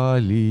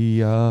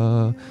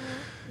 Kakalia,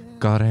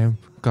 Karen,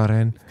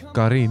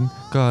 Karin,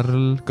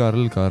 Karl,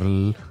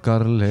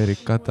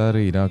 Erik,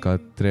 Katariina,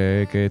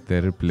 Katre,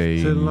 Keter,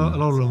 Plein. See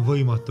laul on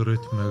võimatu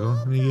rütm,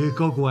 nii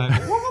kogu aeg.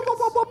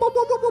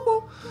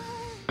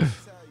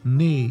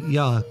 Nii,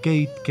 ja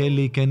Keit,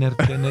 Kelly,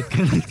 Kennert,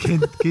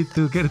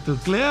 Kitu, Kertu,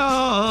 Klea,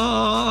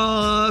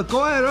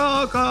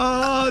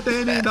 koeraga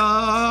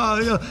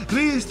teenindaja,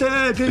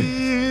 Kristel,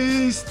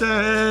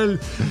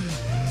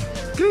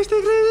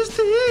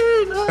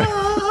 Kristiina,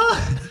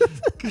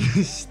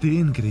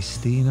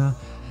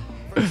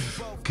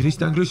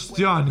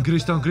 Kristjan,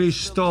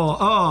 Kristo,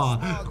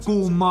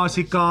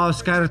 Kuumasika,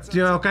 Skärt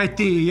ja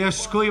Käti,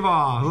 Jess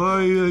Kõiva,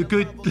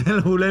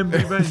 Küttelu,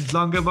 Lembivend,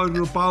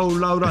 Langevarru,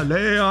 Paul, Laura,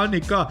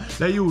 Leanika,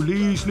 Leiu,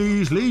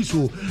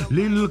 Liisu,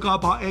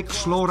 Lilgaba,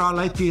 Eks-Loora,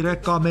 Läti,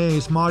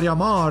 Rekamees, Maarja,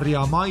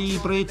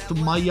 Mai-Brit,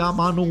 Maia,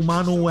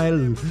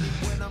 Manuel,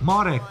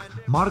 Marek,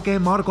 Marge,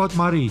 Margot,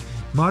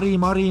 Mari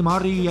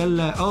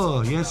jälle,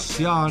 jess,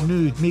 ja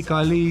nüüd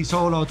Mikali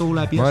soolo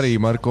tuleb. Mari,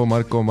 Marko,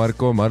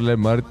 Marle,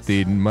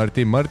 Martin,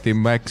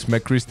 Max,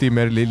 Kristi,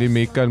 Merlili,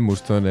 Mikael,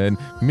 Mustonen,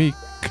 Mikk,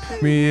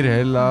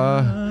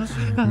 Mirella,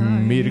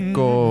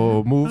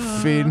 Mirko,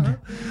 Muffin,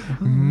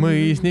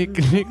 Mõisnik,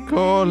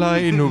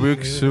 Nikolai,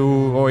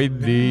 Nubüksu,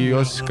 Onni,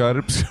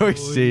 Oskar,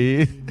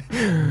 Psossi,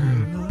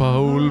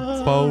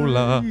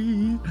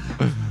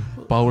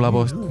 Paula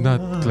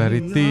Postnat,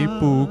 Clarity,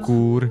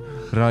 Pugur,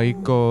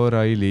 Raiko,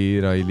 Raili,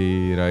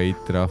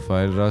 Rait,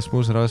 Rafael,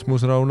 Rasmus,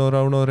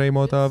 Rauno,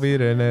 Reimo, Taavi,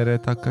 Rene,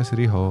 Retakas,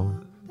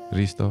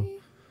 Risto,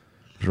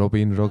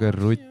 Robin, Roger,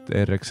 Rutt,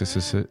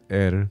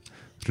 RXSSR,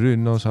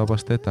 Rünno,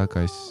 Sabaste,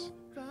 Takas,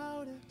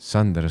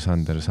 Sander,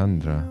 Sandra,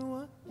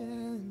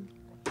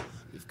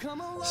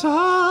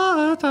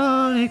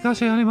 saada, ikka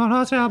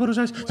sealimaal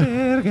seapuruseks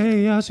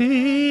Sergei ja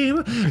Siim,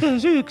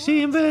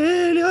 Süksim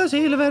veel ja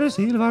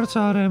Silvar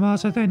Saaremaa,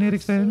 see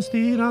Teneriks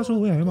Tenstira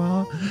su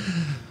ema.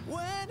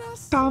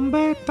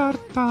 Tambe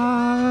Tartast,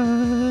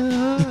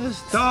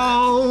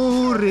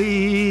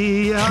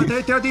 Tauri ja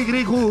Tetja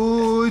Tigri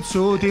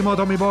kutsu, Timo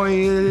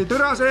Tommipoi,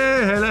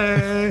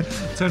 Türasele.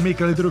 See on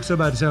Miikali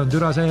tüdruksõber, see on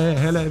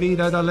Türasele,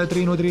 viide talle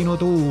Triinu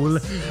Tuul,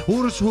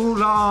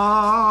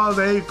 Ursula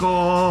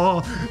Veiko,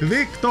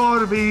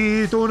 Viktor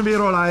Viidun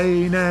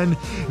Virolainen,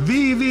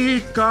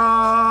 Vivika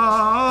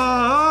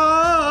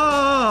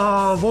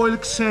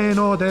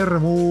Volkseno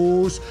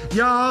Termus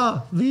ja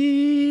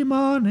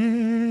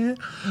viimane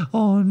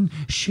on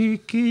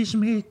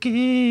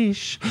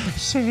Šikismikis,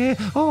 see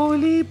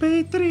oli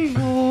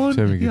Patreon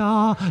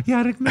ja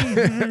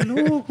järgmine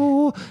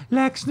lugu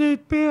läks nüüd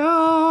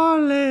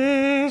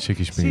peale,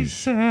 siis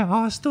see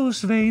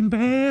astus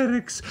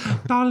Weinbergs,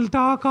 tal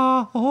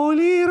taga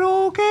oli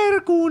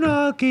Roger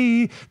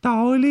kunagi,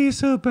 ta oli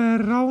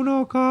sõber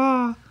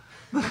Raunoga.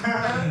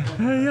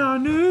 Ja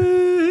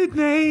nüüd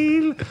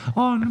neil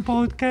on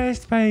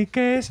podcast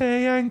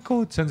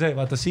Päikesejänkud, see on see,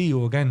 vaata See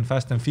You Again,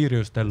 Fast and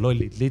Furious, teil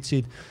lollid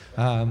litsid.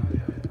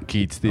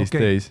 Kids these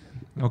days.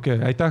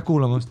 Okei, aitäh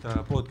kuulamast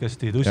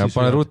podcasti Tussisööjad. Ja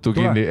pane ruttu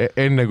kinni,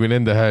 enne kui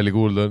nende hääli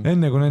kuulda on.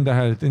 Enne kui nende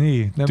hääli,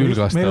 nii.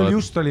 Meil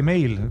just oli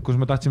meil, kus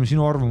me tahtsime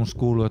sinu arvamust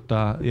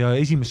kuulata ja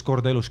esimest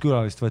korda elus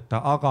külalist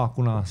võtta, aga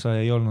kuna sa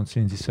ei olnud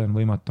siin, siis see on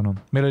võimatuna.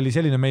 Meil oli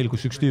selline meil,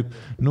 kus üks tüüp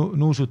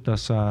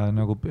nuusutas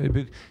nagu,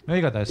 no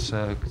igatahes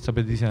sa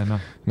pead ise, No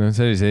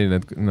see oli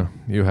selline, et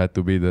you had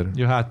to be there.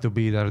 You had to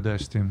be there,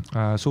 tõesti.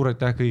 Suur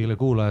aitäh kõigile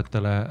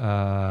kuulajatele,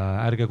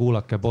 ärge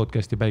kuulake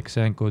podcasti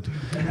Päikesejänkud.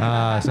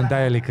 See on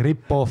täielik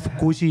rip-off,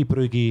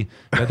 kusiprügi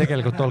ja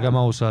tegelikult olgem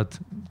ausad,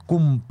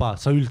 kumba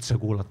sa üldse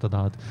kuulata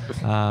tahad.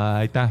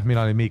 Aitäh,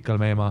 mina olin Miikal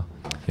Meemaa.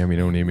 Ja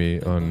minu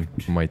nimi on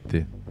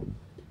Mati.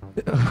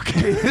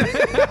 Okei.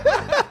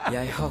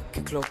 Jeg har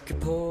ikke klokke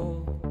på.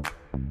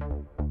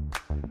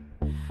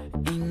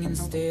 Ingen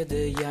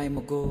steder jeg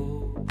må gå.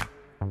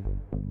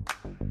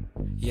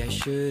 Jeg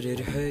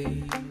kjører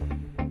høy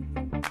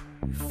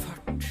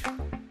fart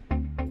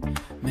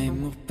med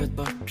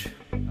moppedbart.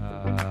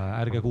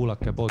 Ärge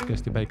kuulake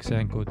podcasti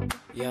Päikesejänkud.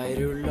 Jeg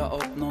ruller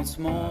opp noen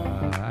små.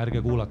 Ärge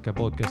kuulake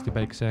podcasti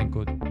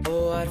Päikesejänkud.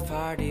 Og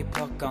ferdig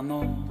pakka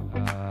nå.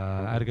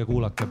 Ärge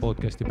kuulake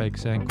podcasti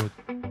Päikesejänkud.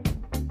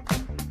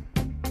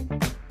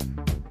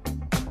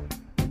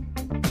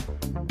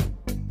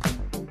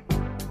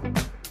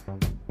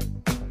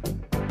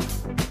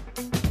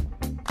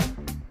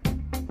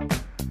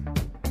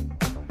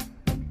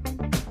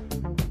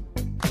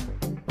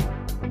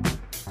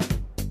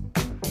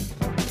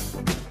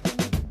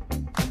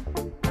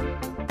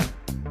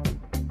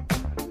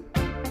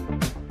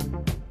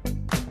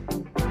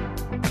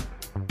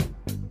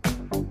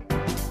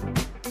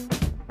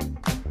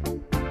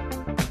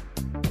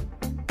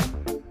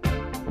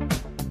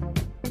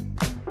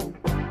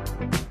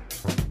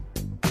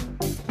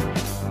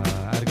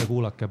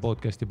 Kuulake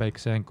podcasti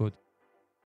Päikesejänkud.